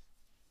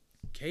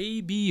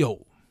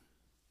 KBO.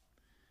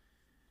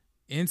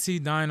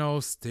 NC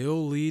Dinos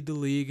still lead the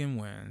league in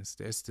wins.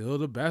 They're still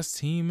the best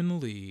team in the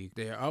league.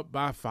 They're up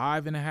by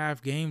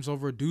 5.5 games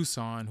over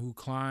Doosan, who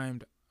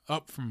climbed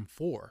up from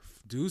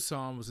 4th.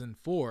 Doosan was in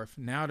 4th.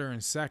 Now they're in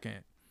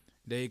 2nd.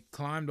 They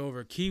climbed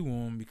over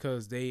Kiwoom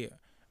because they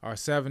are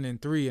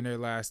 7-3 in their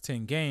last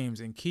 10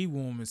 games, and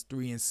Kiwoom is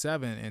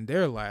 3-7 in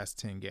their last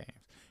 10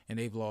 games, and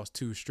they've lost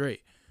 2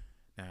 straight.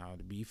 Now,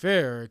 to be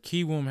fair,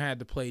 Kiwoom had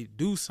to play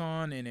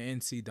Doosan and the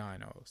NC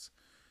Dinos,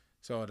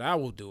 so that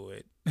will do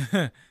it.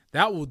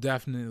 That will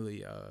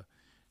definitely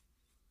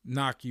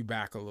knock you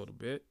back a little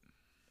bit.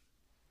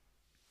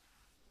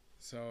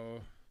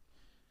 So,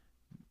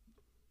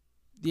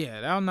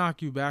 yeah, that'll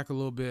knock you back a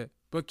little bit.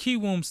 But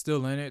Kiwoom's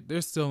still in it.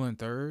 They're still in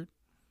 3rd.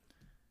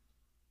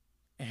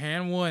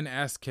 Hanwha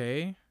and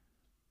SK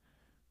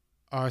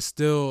are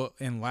still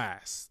in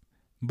last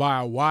by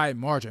a wide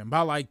margin,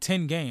 by like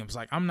 10 games.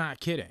 Like, I'm not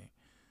kidding.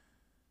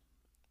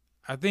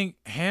 I think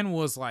Han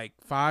was like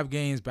 5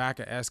 games back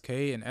of SK,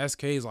 and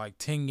SK is like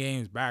 10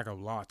 games back of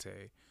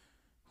Lotte,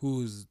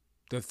 who's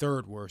the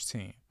third worst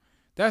team.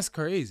 That's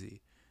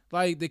crazy.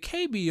 Like, the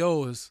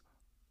KBO is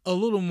a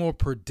little more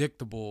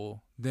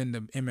predictable than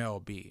the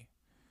MLB,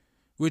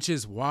 which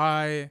is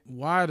why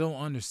I don't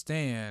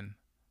understand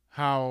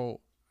how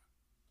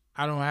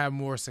I don't have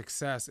more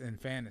success in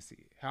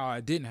fantasy, how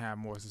I didn't have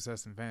more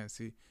success in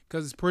fantasy,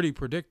 because it's pretty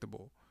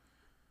predictable.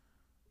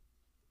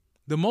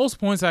 The most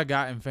points I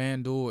got in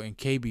FanDuel and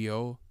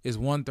KBO is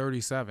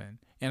 137,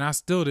 and I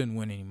still didn't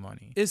win any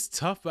money. It's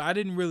tough, but I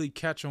didn't really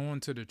catch on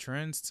to the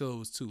trends till it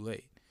was too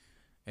late.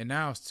 And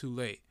now it's too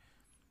late.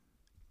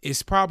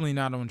 It's probably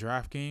not on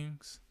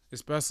DraftKings,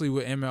 especially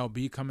with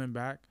MLB coming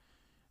back.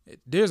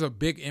 There's a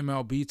big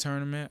MLB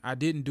tournament. I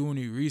didn't do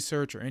any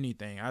research or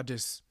anything. I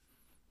just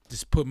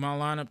put my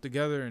lineup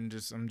together and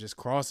I'm just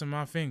crossing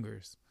my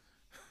fingers.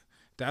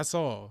 That's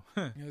all.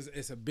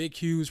 It's a big,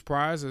 huge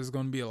prize. There's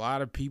going to be a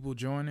lot of people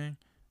joining.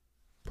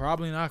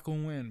 Probably not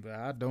going to win, but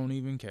I don't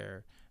even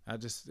care.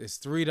 It's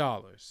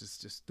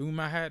 $3. Just threw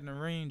my hat in the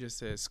ring. Just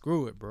said,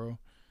 screw it, bro.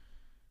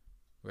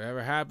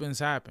 Whatever happens,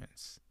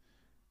 happens.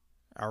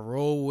 I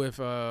roll with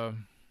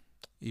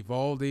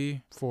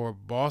Eovaldi for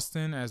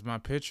Boston as my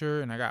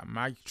pitcher, and I got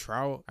Mike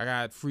Trout. I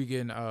got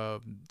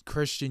freaking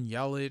Christian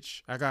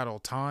Yelich. I got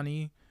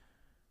Ohtani.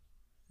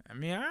 I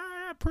mean, I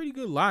got a pretty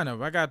good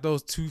lineup. I got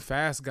those 2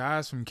 fast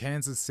guys from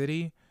Kansas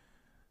City.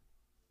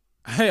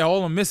 Hey,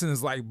 all I'm missing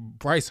is like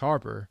Bryce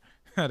Harper.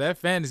 That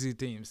fantasy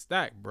team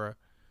stacked, bro.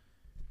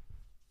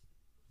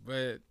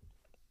 But,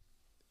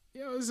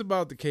 it's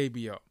about the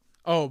KBO.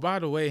 Oh, by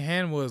the way,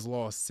 Hanwha's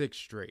lost 6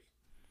 straight.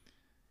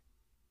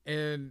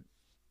 And,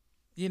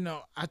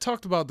 I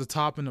talked about the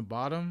top and the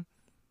bottom.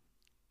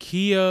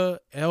 Kia,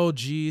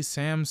 LG,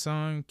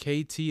 Samsung,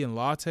 KT, and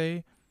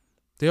Lotte,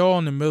 they're all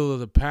in the middle of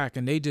the pack,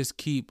 and they just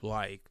keep,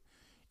 like,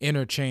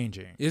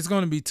 interchanging. It's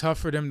going to be tough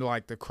for them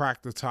to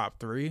crack the top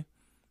 3,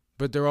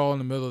 but they're all in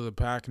the middle of the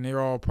pack, and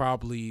they're all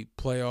probably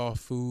playoff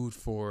food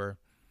for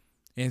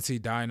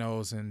NC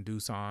Dinos and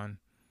Doosan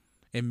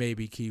and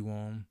maybe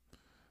Kiwoom,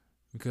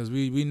 because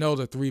we know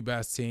the 3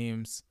 best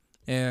teams.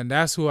 And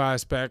that's who I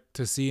expect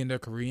to see in the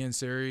Korean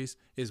series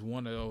is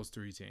one of those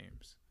 3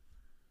 teams.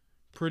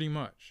 Pretty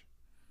much.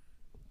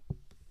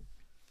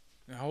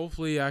 And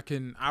hopefully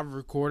I've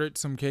recorded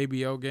some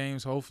KBO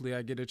games. Hopefully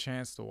I get a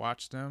chance to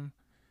watch them.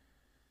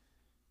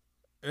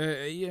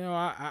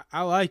 I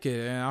like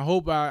it. And I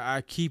hope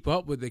I keep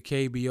up with the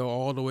KBO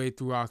all the way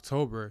through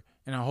October.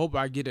 And I hope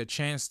I get a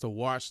chance to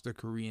watch the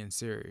Korean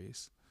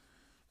series.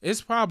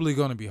 It's probably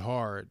going to be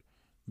hard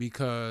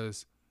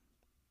because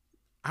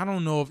I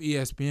don't know if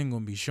ESPN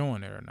going to be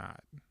showing it or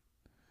not.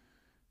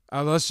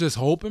 Let's just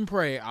hope and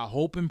pray. I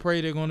hope and pray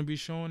they're going to be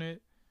showing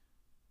it.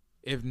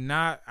 If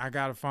not, I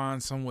got to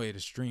find some way to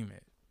stream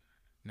it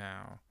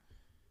now.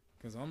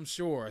 Because I'm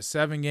sure a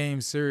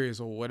 7-game series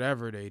or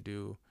whatever they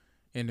do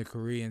in the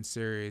Korean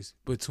series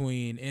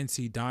between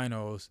NC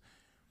Dinos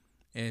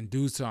and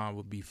Doosan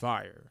would be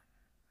fire.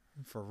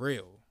 For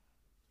real.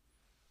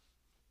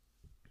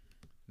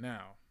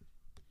 Now.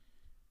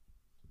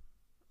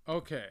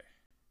 Okay.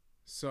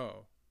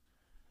 So,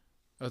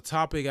 a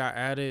topic I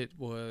added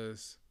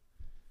was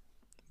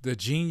the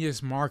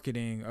genius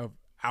marketing of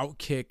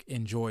Outkick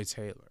and Joy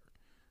Taylor.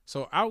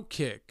 So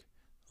Outkick,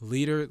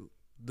 the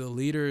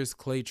leader is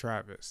Clay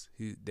Travis.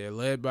 They're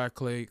led by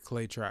Clay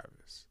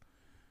Travis.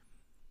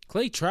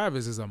 Clay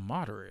Travis is a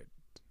moderate.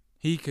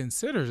 He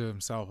considers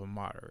himself a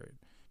moderate.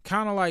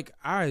 Kind of like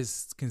I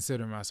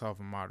consider myself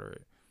a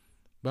moderate.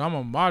 But I'm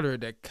a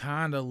moderate that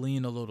kind of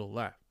lean a little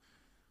left.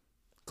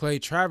 Clay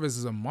Travis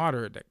is a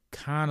moderate that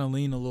kind of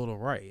lean a little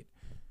right.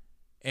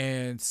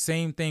 And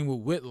same thing with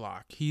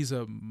Whitlock. He's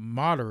a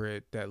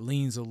moderate that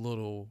leans a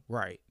little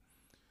right.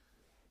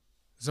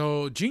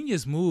 So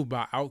genius move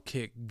by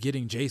Outkick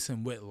getting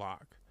Jason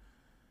Whitlock,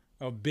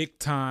 a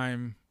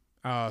big-time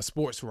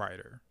sports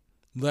writer,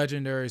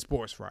 legendary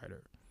sports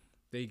writer.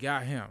 They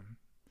got him.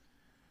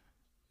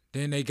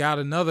 Then they got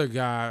another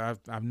guy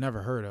I've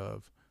never heard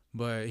of.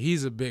 But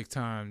he's a big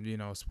time,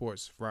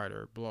 sports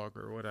writer,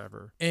 blogger,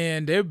 whatever.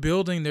 And they're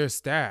building their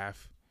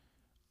staff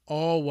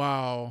all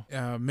while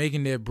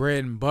making their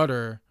bread and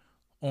butter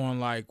on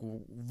like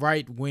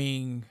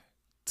right-wing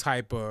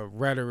type of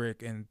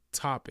rhetoric and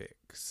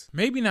topics.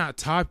 Maybe not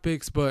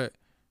topics, but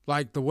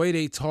like the way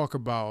they talk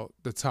about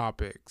the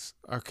topics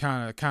are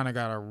kind of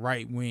got a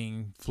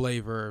right-wing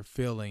flavor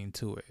feeling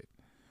to it.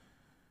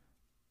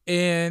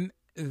 And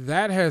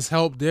that has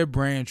helped their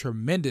brand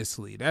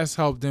tremendously. That's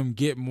helped them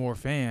get more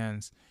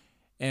fans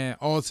and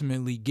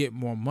ultimately get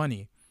more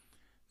money.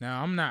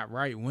 Now, I'm not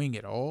right-wing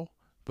at all,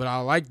 but I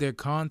like their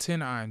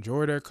content. I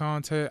enjoy their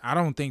content. I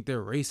don't think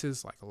they're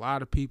racist like a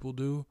lot of people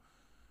do,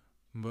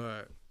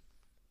 but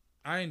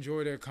I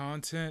enjoy their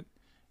content.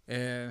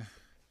 And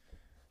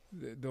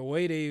the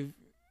way they've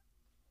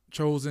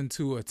chosen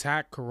to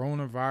attack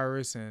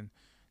coronavirus, and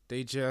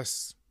they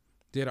just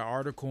did an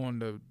article on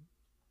the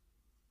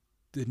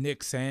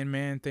Nick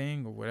Sandman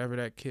thing or whatever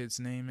that kid's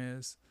name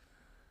is,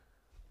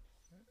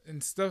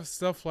 and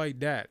stuff like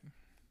that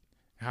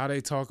how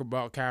they talk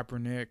about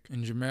Kaepernick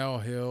and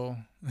Jamel Hill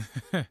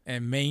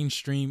and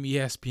mainstream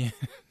ESPN.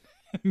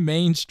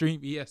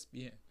 Mainstream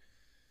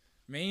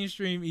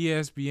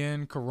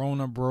ESPN,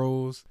 Corona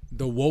Bros,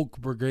 the Woke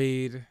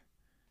Brigade,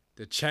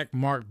 the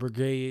Checkmark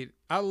Brigade.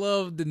 I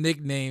love the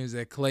nicknames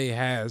that Clay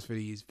has for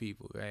these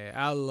people, man.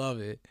 I love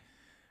it.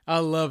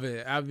 I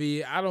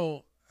mean, I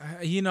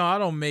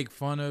don't make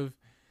fun of,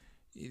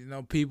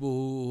 people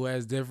who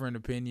has different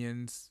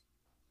opinions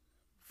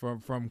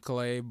from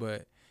Clay,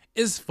 but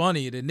it's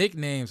funny. The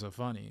nicknames are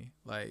funny.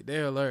 Like,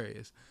 they're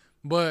hilarious.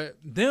 But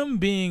them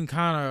being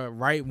kind of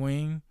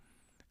right-wing,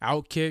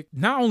 Outkick,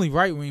 not only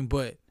right-wing,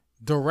 but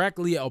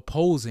directly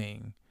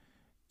opposing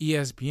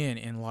ESPN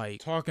and,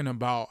 like, talking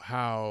about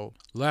how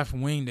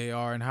left-wing they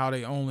are and how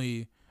they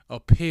only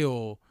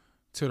appeal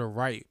to the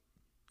right.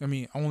 I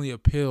mean, only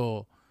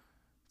appeal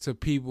to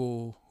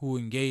people who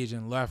engage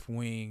in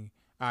left-wing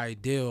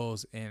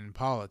ideals in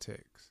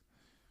politics.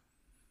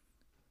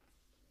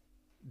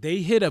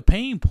 They hit a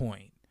pain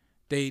point.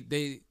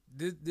 This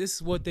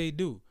is what they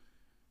do.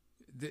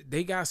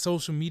 They got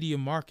social media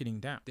marketing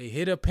down. They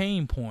hit a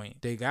pain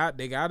point. They got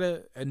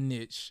a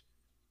niche.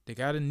 They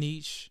got a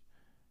niche.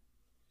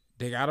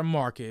 They got a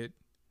market.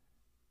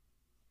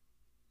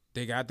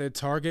 They got their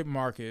target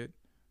market.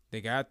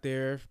 They got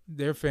their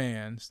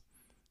fans,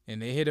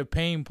 and they hit a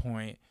pain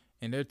point,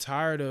 and they're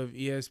tired of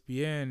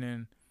ESPN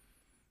and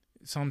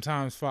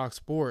sometimes Fox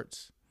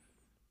Sports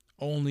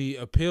only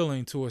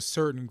appealing to a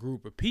certain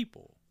group of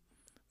people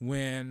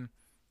when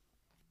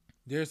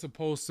they're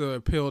supposed to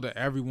appeal to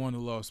everyone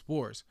who loves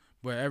sports,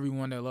 but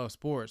everyone that loves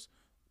sports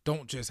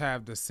don't just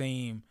have the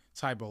same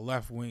type of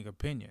left-wing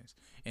opinions.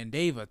 And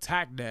they've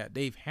attacked that,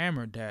 they've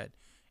hammered that,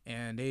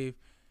 and they've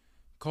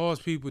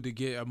caused people to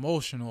get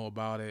emotional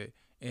about it.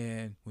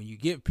 And when you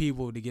get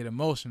people to get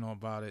emotional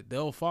about it,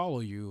 they'll follow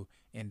you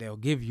and they'll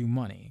give you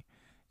money.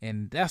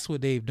 And that's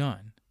what they've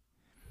done.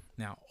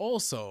 Now,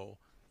 also,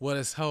 what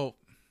has helped,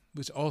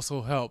 which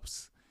also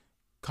helps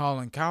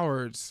Colin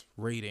Cowherd's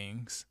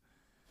ratings,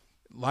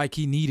 like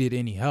he needed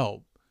any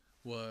help,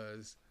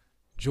 was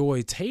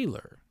Joy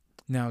Taylor.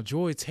 Now,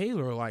 Joy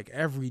Taylor, like,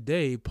 every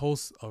day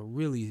posts a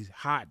really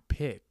hot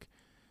pic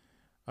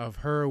of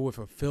her with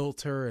a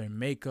filter and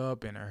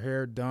makeup and her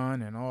hair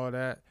done and all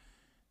that.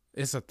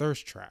 It's a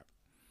thirst trap.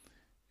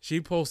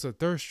 She posts a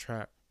thirst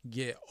trap,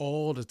 get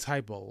all the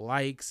type of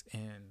likes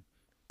and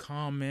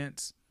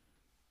comments,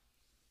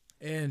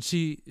 and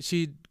she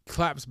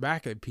claps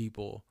back at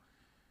people.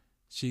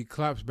 She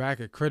claps back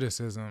at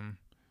criticism.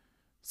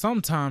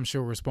 Sometimes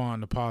she'll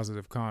respond to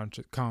positive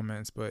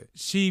comments, but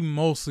she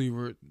mostly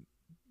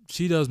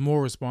she does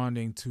more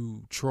responding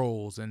to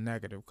trolls and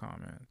negative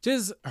comments.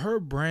 Just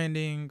her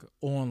branding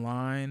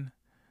online,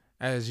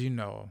 as you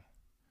know,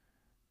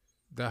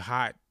 the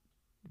hot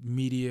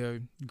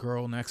media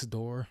girl next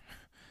door,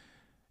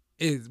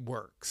 it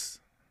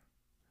works.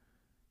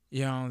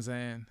 You know what I'm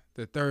saying?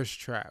 The thirst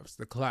traps,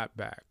 the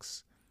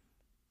clapbacks,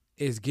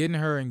 is getting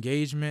her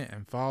engagement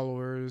and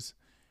followers,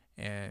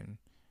 and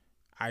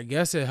I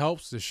guess it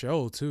helps the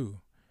show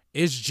too.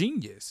 It's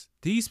genius.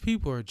 These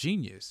people are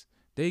genius.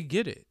 They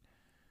get it.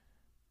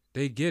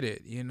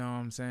 You know what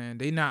I'm saying?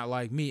 They not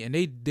like me, and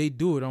they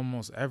do it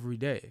almost every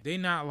day. They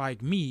not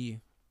like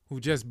me, who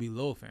just be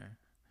loafing,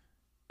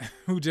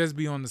 who just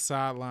be on the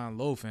sideline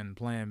loafing,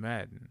 playing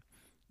Madden.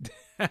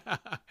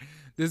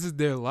 This is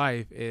their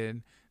life,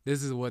 and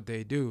this is what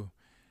they do.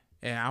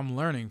 And I'm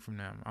learning from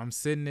them. I'm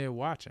sitting there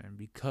watching,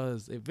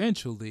 because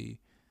eventually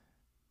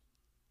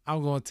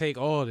I'm going to take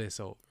all this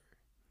over.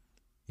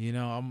 You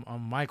know,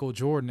 I'm Michael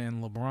Jordan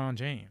and LeBron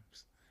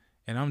James,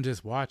 and I'm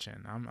just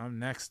watching. I'm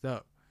next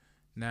up.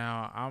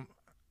 Now,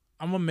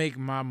 I'm going to make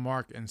my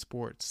mark in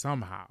sports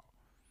somehow.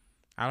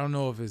 I don't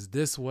know if it's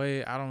this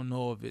way. I don't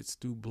know if it's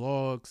through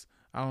blogs.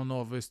 I don't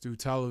know if it's through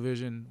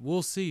television.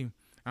 We'll see.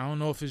 I don't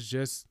know if it's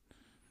just,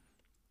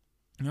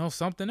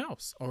 something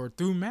else, or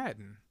through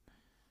Madden.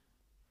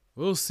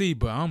 We'll see,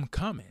 but I'm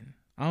coming,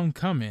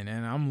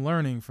 and I'm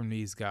learning from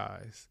these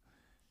guys.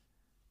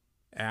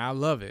 And I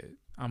love it.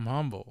 I'm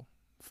humble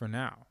for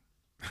now.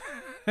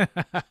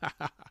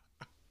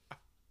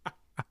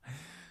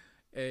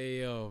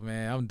 Hey, yo,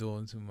 man, I'm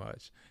doing too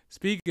much.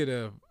 Speaking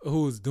of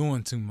who's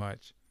doing too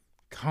much,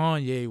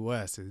 Kanye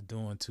West is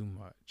doing too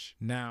much.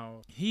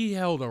 Now, he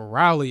held a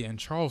rally in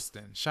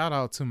Charleston. Shout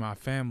out to my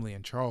family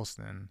in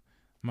Charleston,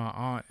 my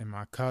aunt and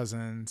my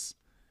cousins,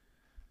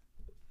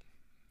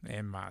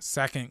 and my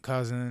second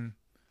cousins,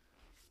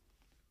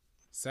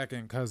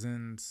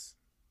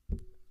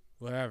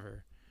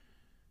 whatever.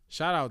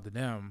 Shout out to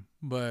them.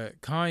 But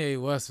Kanye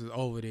West is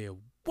over there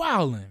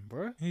wilding,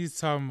 bro. He's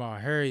talking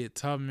about Harriet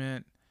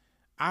Tubman.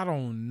 I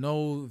don't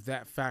know if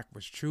that fact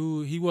was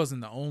true. He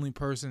wasn't the only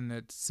person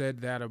that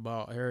said that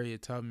about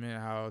Harriet Tubman,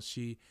 how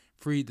she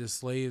freed the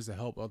slaves to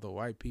help other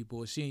white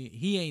people.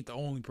 He ain't the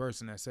only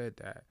person that said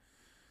that.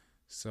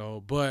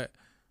 So, but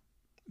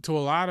to a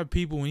lot of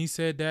people, when he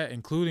said that,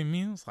 including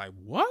me, I was like,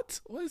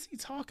 what? What is he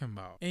talking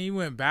about? And he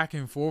went back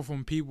and forth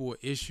from people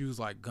with issues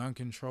like gun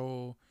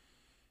control.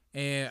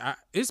 And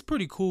it's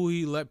pretty cool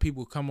he let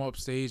people come up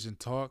stage and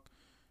talk.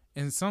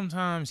 And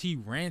sometimes he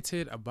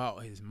ranted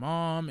about his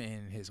mom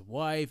and his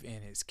wife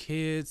and his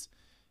kids.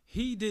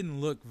 He didn't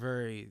look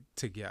very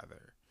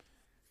together.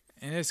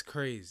 And it's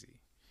crazy.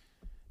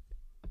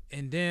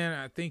 And then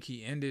I think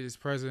he ended his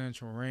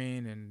presidential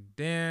reign, and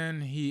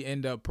then he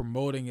ended up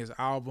promoting his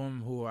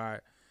album, who I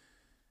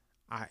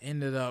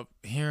ended up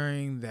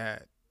hearing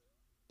that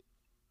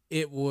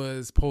it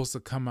was supposed to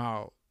come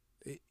out.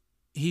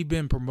 He'd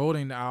been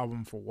promoting the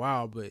album for a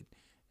while, but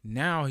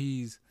now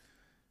he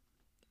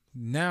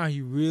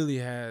really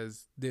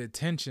has the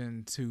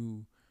attention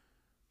to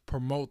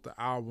promote the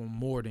album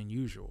more than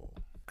usual.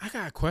 I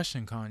got a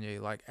question,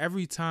 Kanye. Like,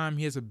 every time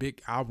he has a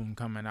big album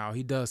coming out,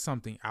 he does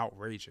something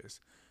outrageous.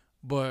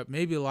 But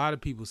maybe a lot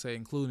of people say,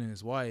 including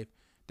his wife,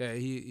 that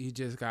he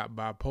just got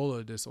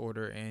bipolar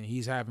disorder and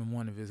he's having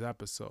one of his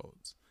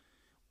episodes.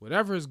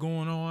 Whatever is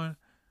going on,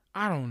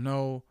 I don't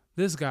know.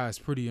 This guy's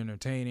pretty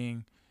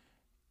entertaining.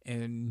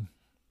 And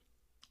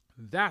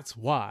that's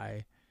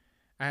why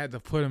I had to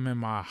put him in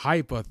my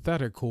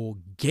hypothetical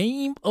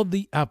game of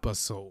the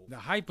episode. The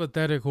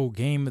hypothetical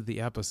game of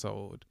the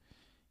episode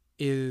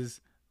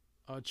is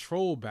a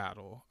troll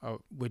battle,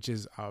 which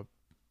is a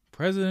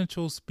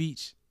presidential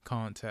speech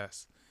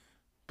contest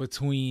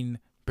between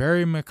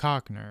Barry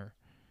McCockner,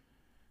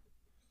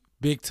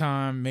 big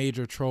time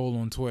major troll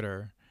on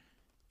Twitter,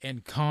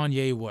 and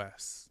Kanye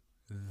West,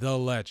 the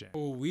legend.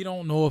 We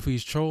don't know if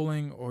he's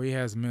trolling or he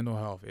has mental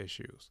health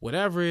issues.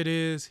 Whatever it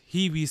is,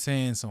 he be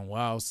saying some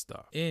wild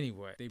stuff.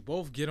 Anyway, they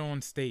both get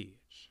on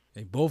stage.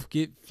 They both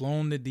get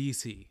flown to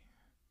DC.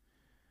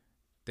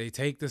 They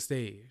take the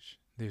stage.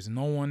 There's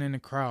no one in the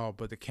crowd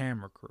but the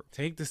camera crew.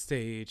 Take the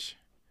stage.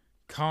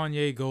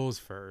 Kanye goes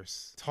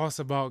first. Talks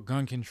about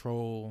gun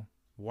control,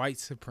 white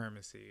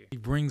supremacy. He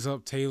brings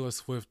up Taylor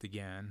Swift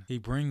again. He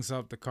brings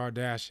up the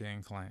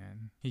Kardashian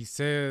clan. He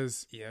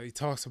says, he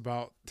talks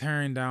about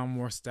tearing down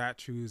more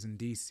statues in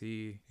DC.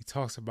 He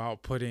talks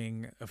about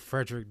putting a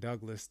Frederick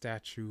Douglass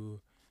statue,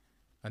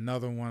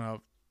 another one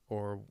up,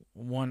 or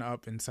one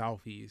up in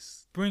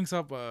Southeast. Brings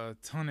up a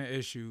ton of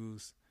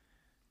issues.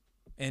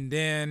 And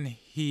then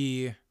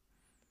he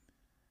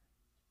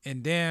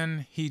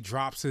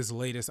drops his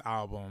latest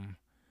album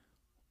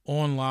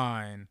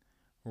online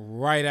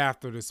right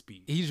after the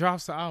speech. He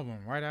drops the album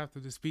right after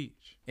the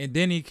speech. And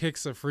then he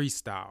kicks a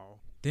freestyle.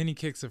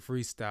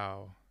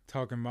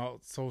 Talking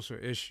about social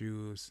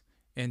issues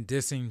and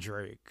dissing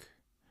Drake.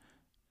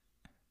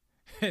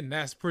 And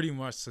that's pretty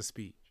much the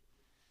speech.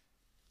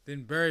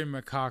 Then Barry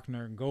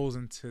McCockner goes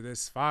into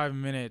this 5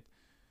 minute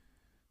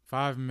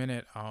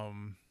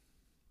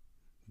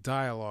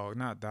dialogue,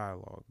 not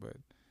dialogue, but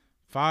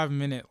 5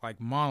 minute like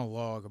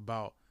monologue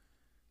about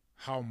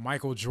how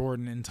Michael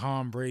Jordan and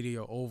Tom Brady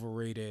are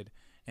overrated,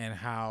 and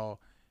how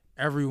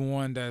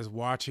everyone that's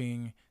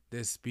watching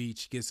this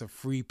speech gets a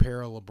free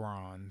pair of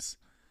LeBrons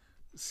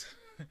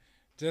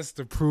just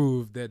to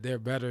prove that they're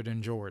better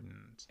than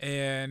Jordans.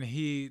 And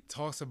he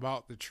talks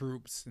about the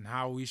troops and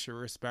how we should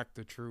respect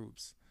the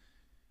troops,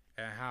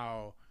 and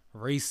how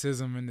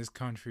racism in this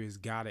country has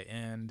got to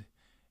end,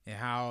 and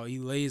how he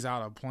lays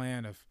out a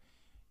plan of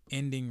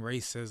ending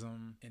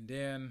racism. And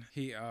then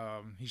he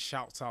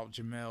shouts out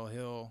Jemele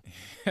Hill.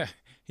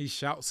 He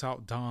shouts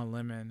out Don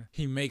Lemon.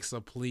 He makes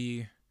a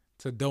plea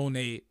to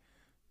donate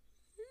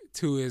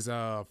to his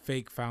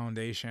fake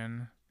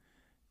foundation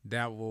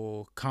that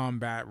will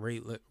combat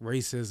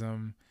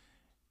racism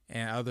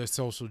and other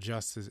social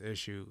justice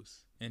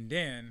issues. And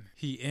then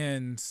he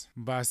ends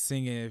by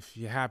singing, "If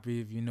you're happy,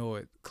 if you know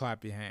it,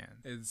 clap your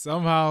hands." And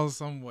somehow,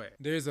 some way,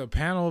 there's a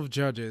panel of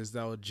judges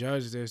that will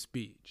judge their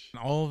speech.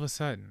 And all of a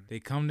sudden,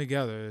 they come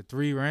together,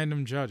 3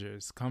 random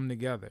judges come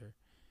together,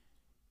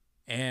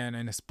 and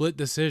in a split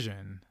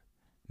decision,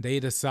 they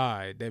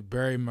decide that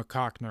Barry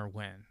McCockner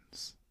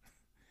wins.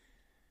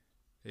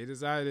 They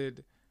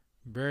decided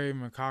Barry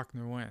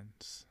McCockner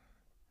wins.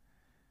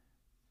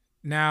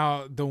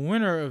 Now, the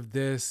winner of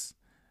this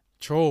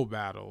troll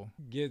battle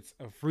gets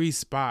a free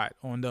spot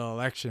on the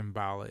election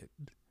ballot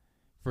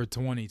for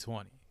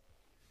 2020.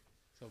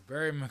 So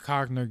Barry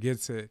McCockner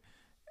gets it.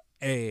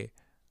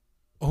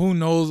 Who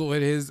knows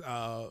what his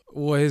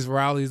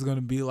rally is going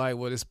to be like,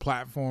 what his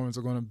platforms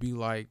are going to be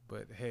like,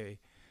 but hey,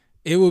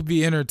 it would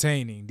be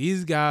entertaining.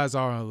 These guys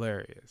are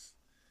hilarious.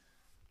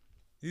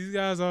 Or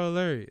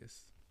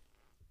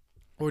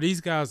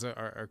these guys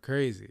are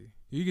crazy.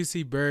 You can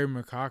see Barry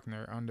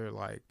McCockner under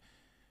like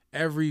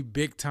every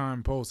big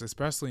time post,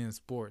 especially in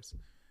sports,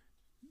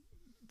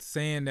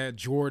 saying that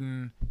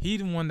Jordan, he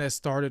the one that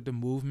started the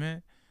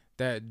movement,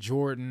 that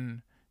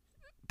Jordan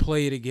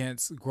played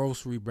against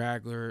grocery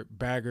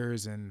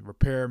baggers and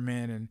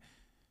repairmen and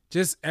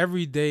just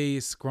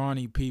everyday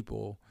scrawny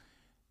people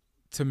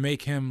to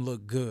make him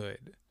look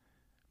good.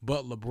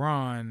 But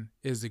LeBron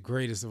is the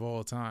greatest of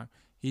all time.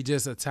 He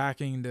just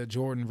attacking the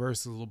Jordan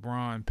versus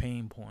LeBron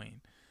pain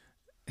point.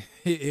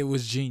 It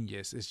was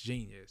genius. It's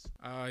genius.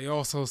 He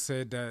also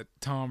said that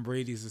Tom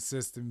Brady's a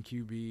system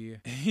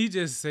QB. He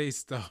just say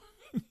stuff.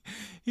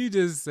 He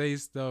just say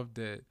stuff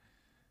that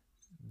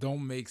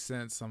don't make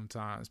sense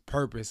sometimes,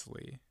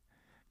 purposely.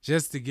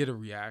 just to get a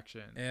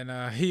reaction.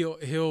 And he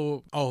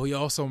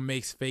also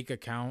makes fake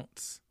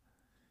accounts.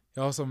 He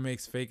also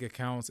makes fake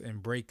accounts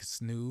and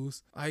breaks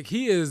news. Like,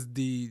 he is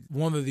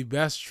one of the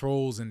best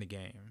trolls in the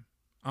game.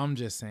 I'm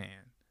just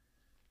saying.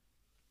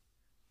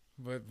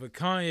 But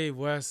Kanye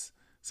West,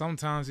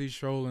 sometimes he's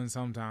trolling,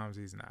 sometimes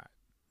he's not.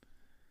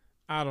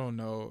 I don't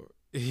know.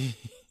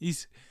 He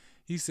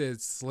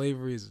said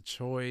slavery is a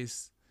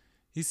choice.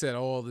 He said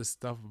all this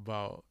stuff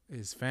about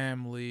his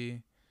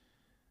family.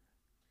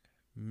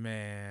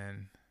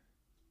 Man,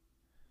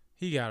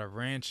 he got a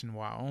ranch in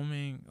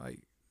Wyoming. Like,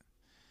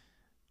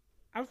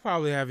 I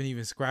probably haven't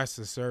even scratched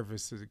the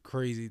surface of the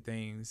crazy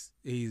things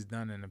he's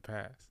done in the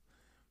past.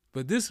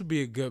 But this would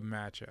be a good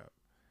matchup.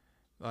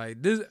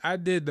 Like, this, I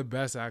did the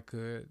best I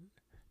could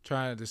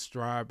trying to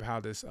describe how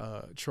this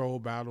troll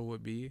battle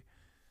would be.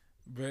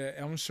 But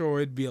I'm sure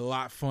it'd be a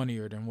lot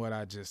funnier than what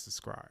I just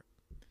described.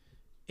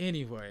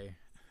 Anyway,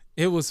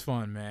 it was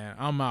fun, man.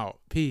 I'm out.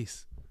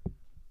 Peace.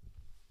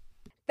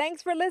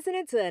 Thanks for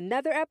listening to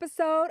another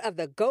episode of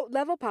the GOAT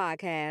Level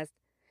Podcast.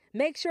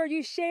 Make sure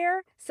you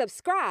share,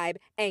 subscribe,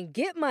 and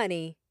get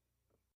money.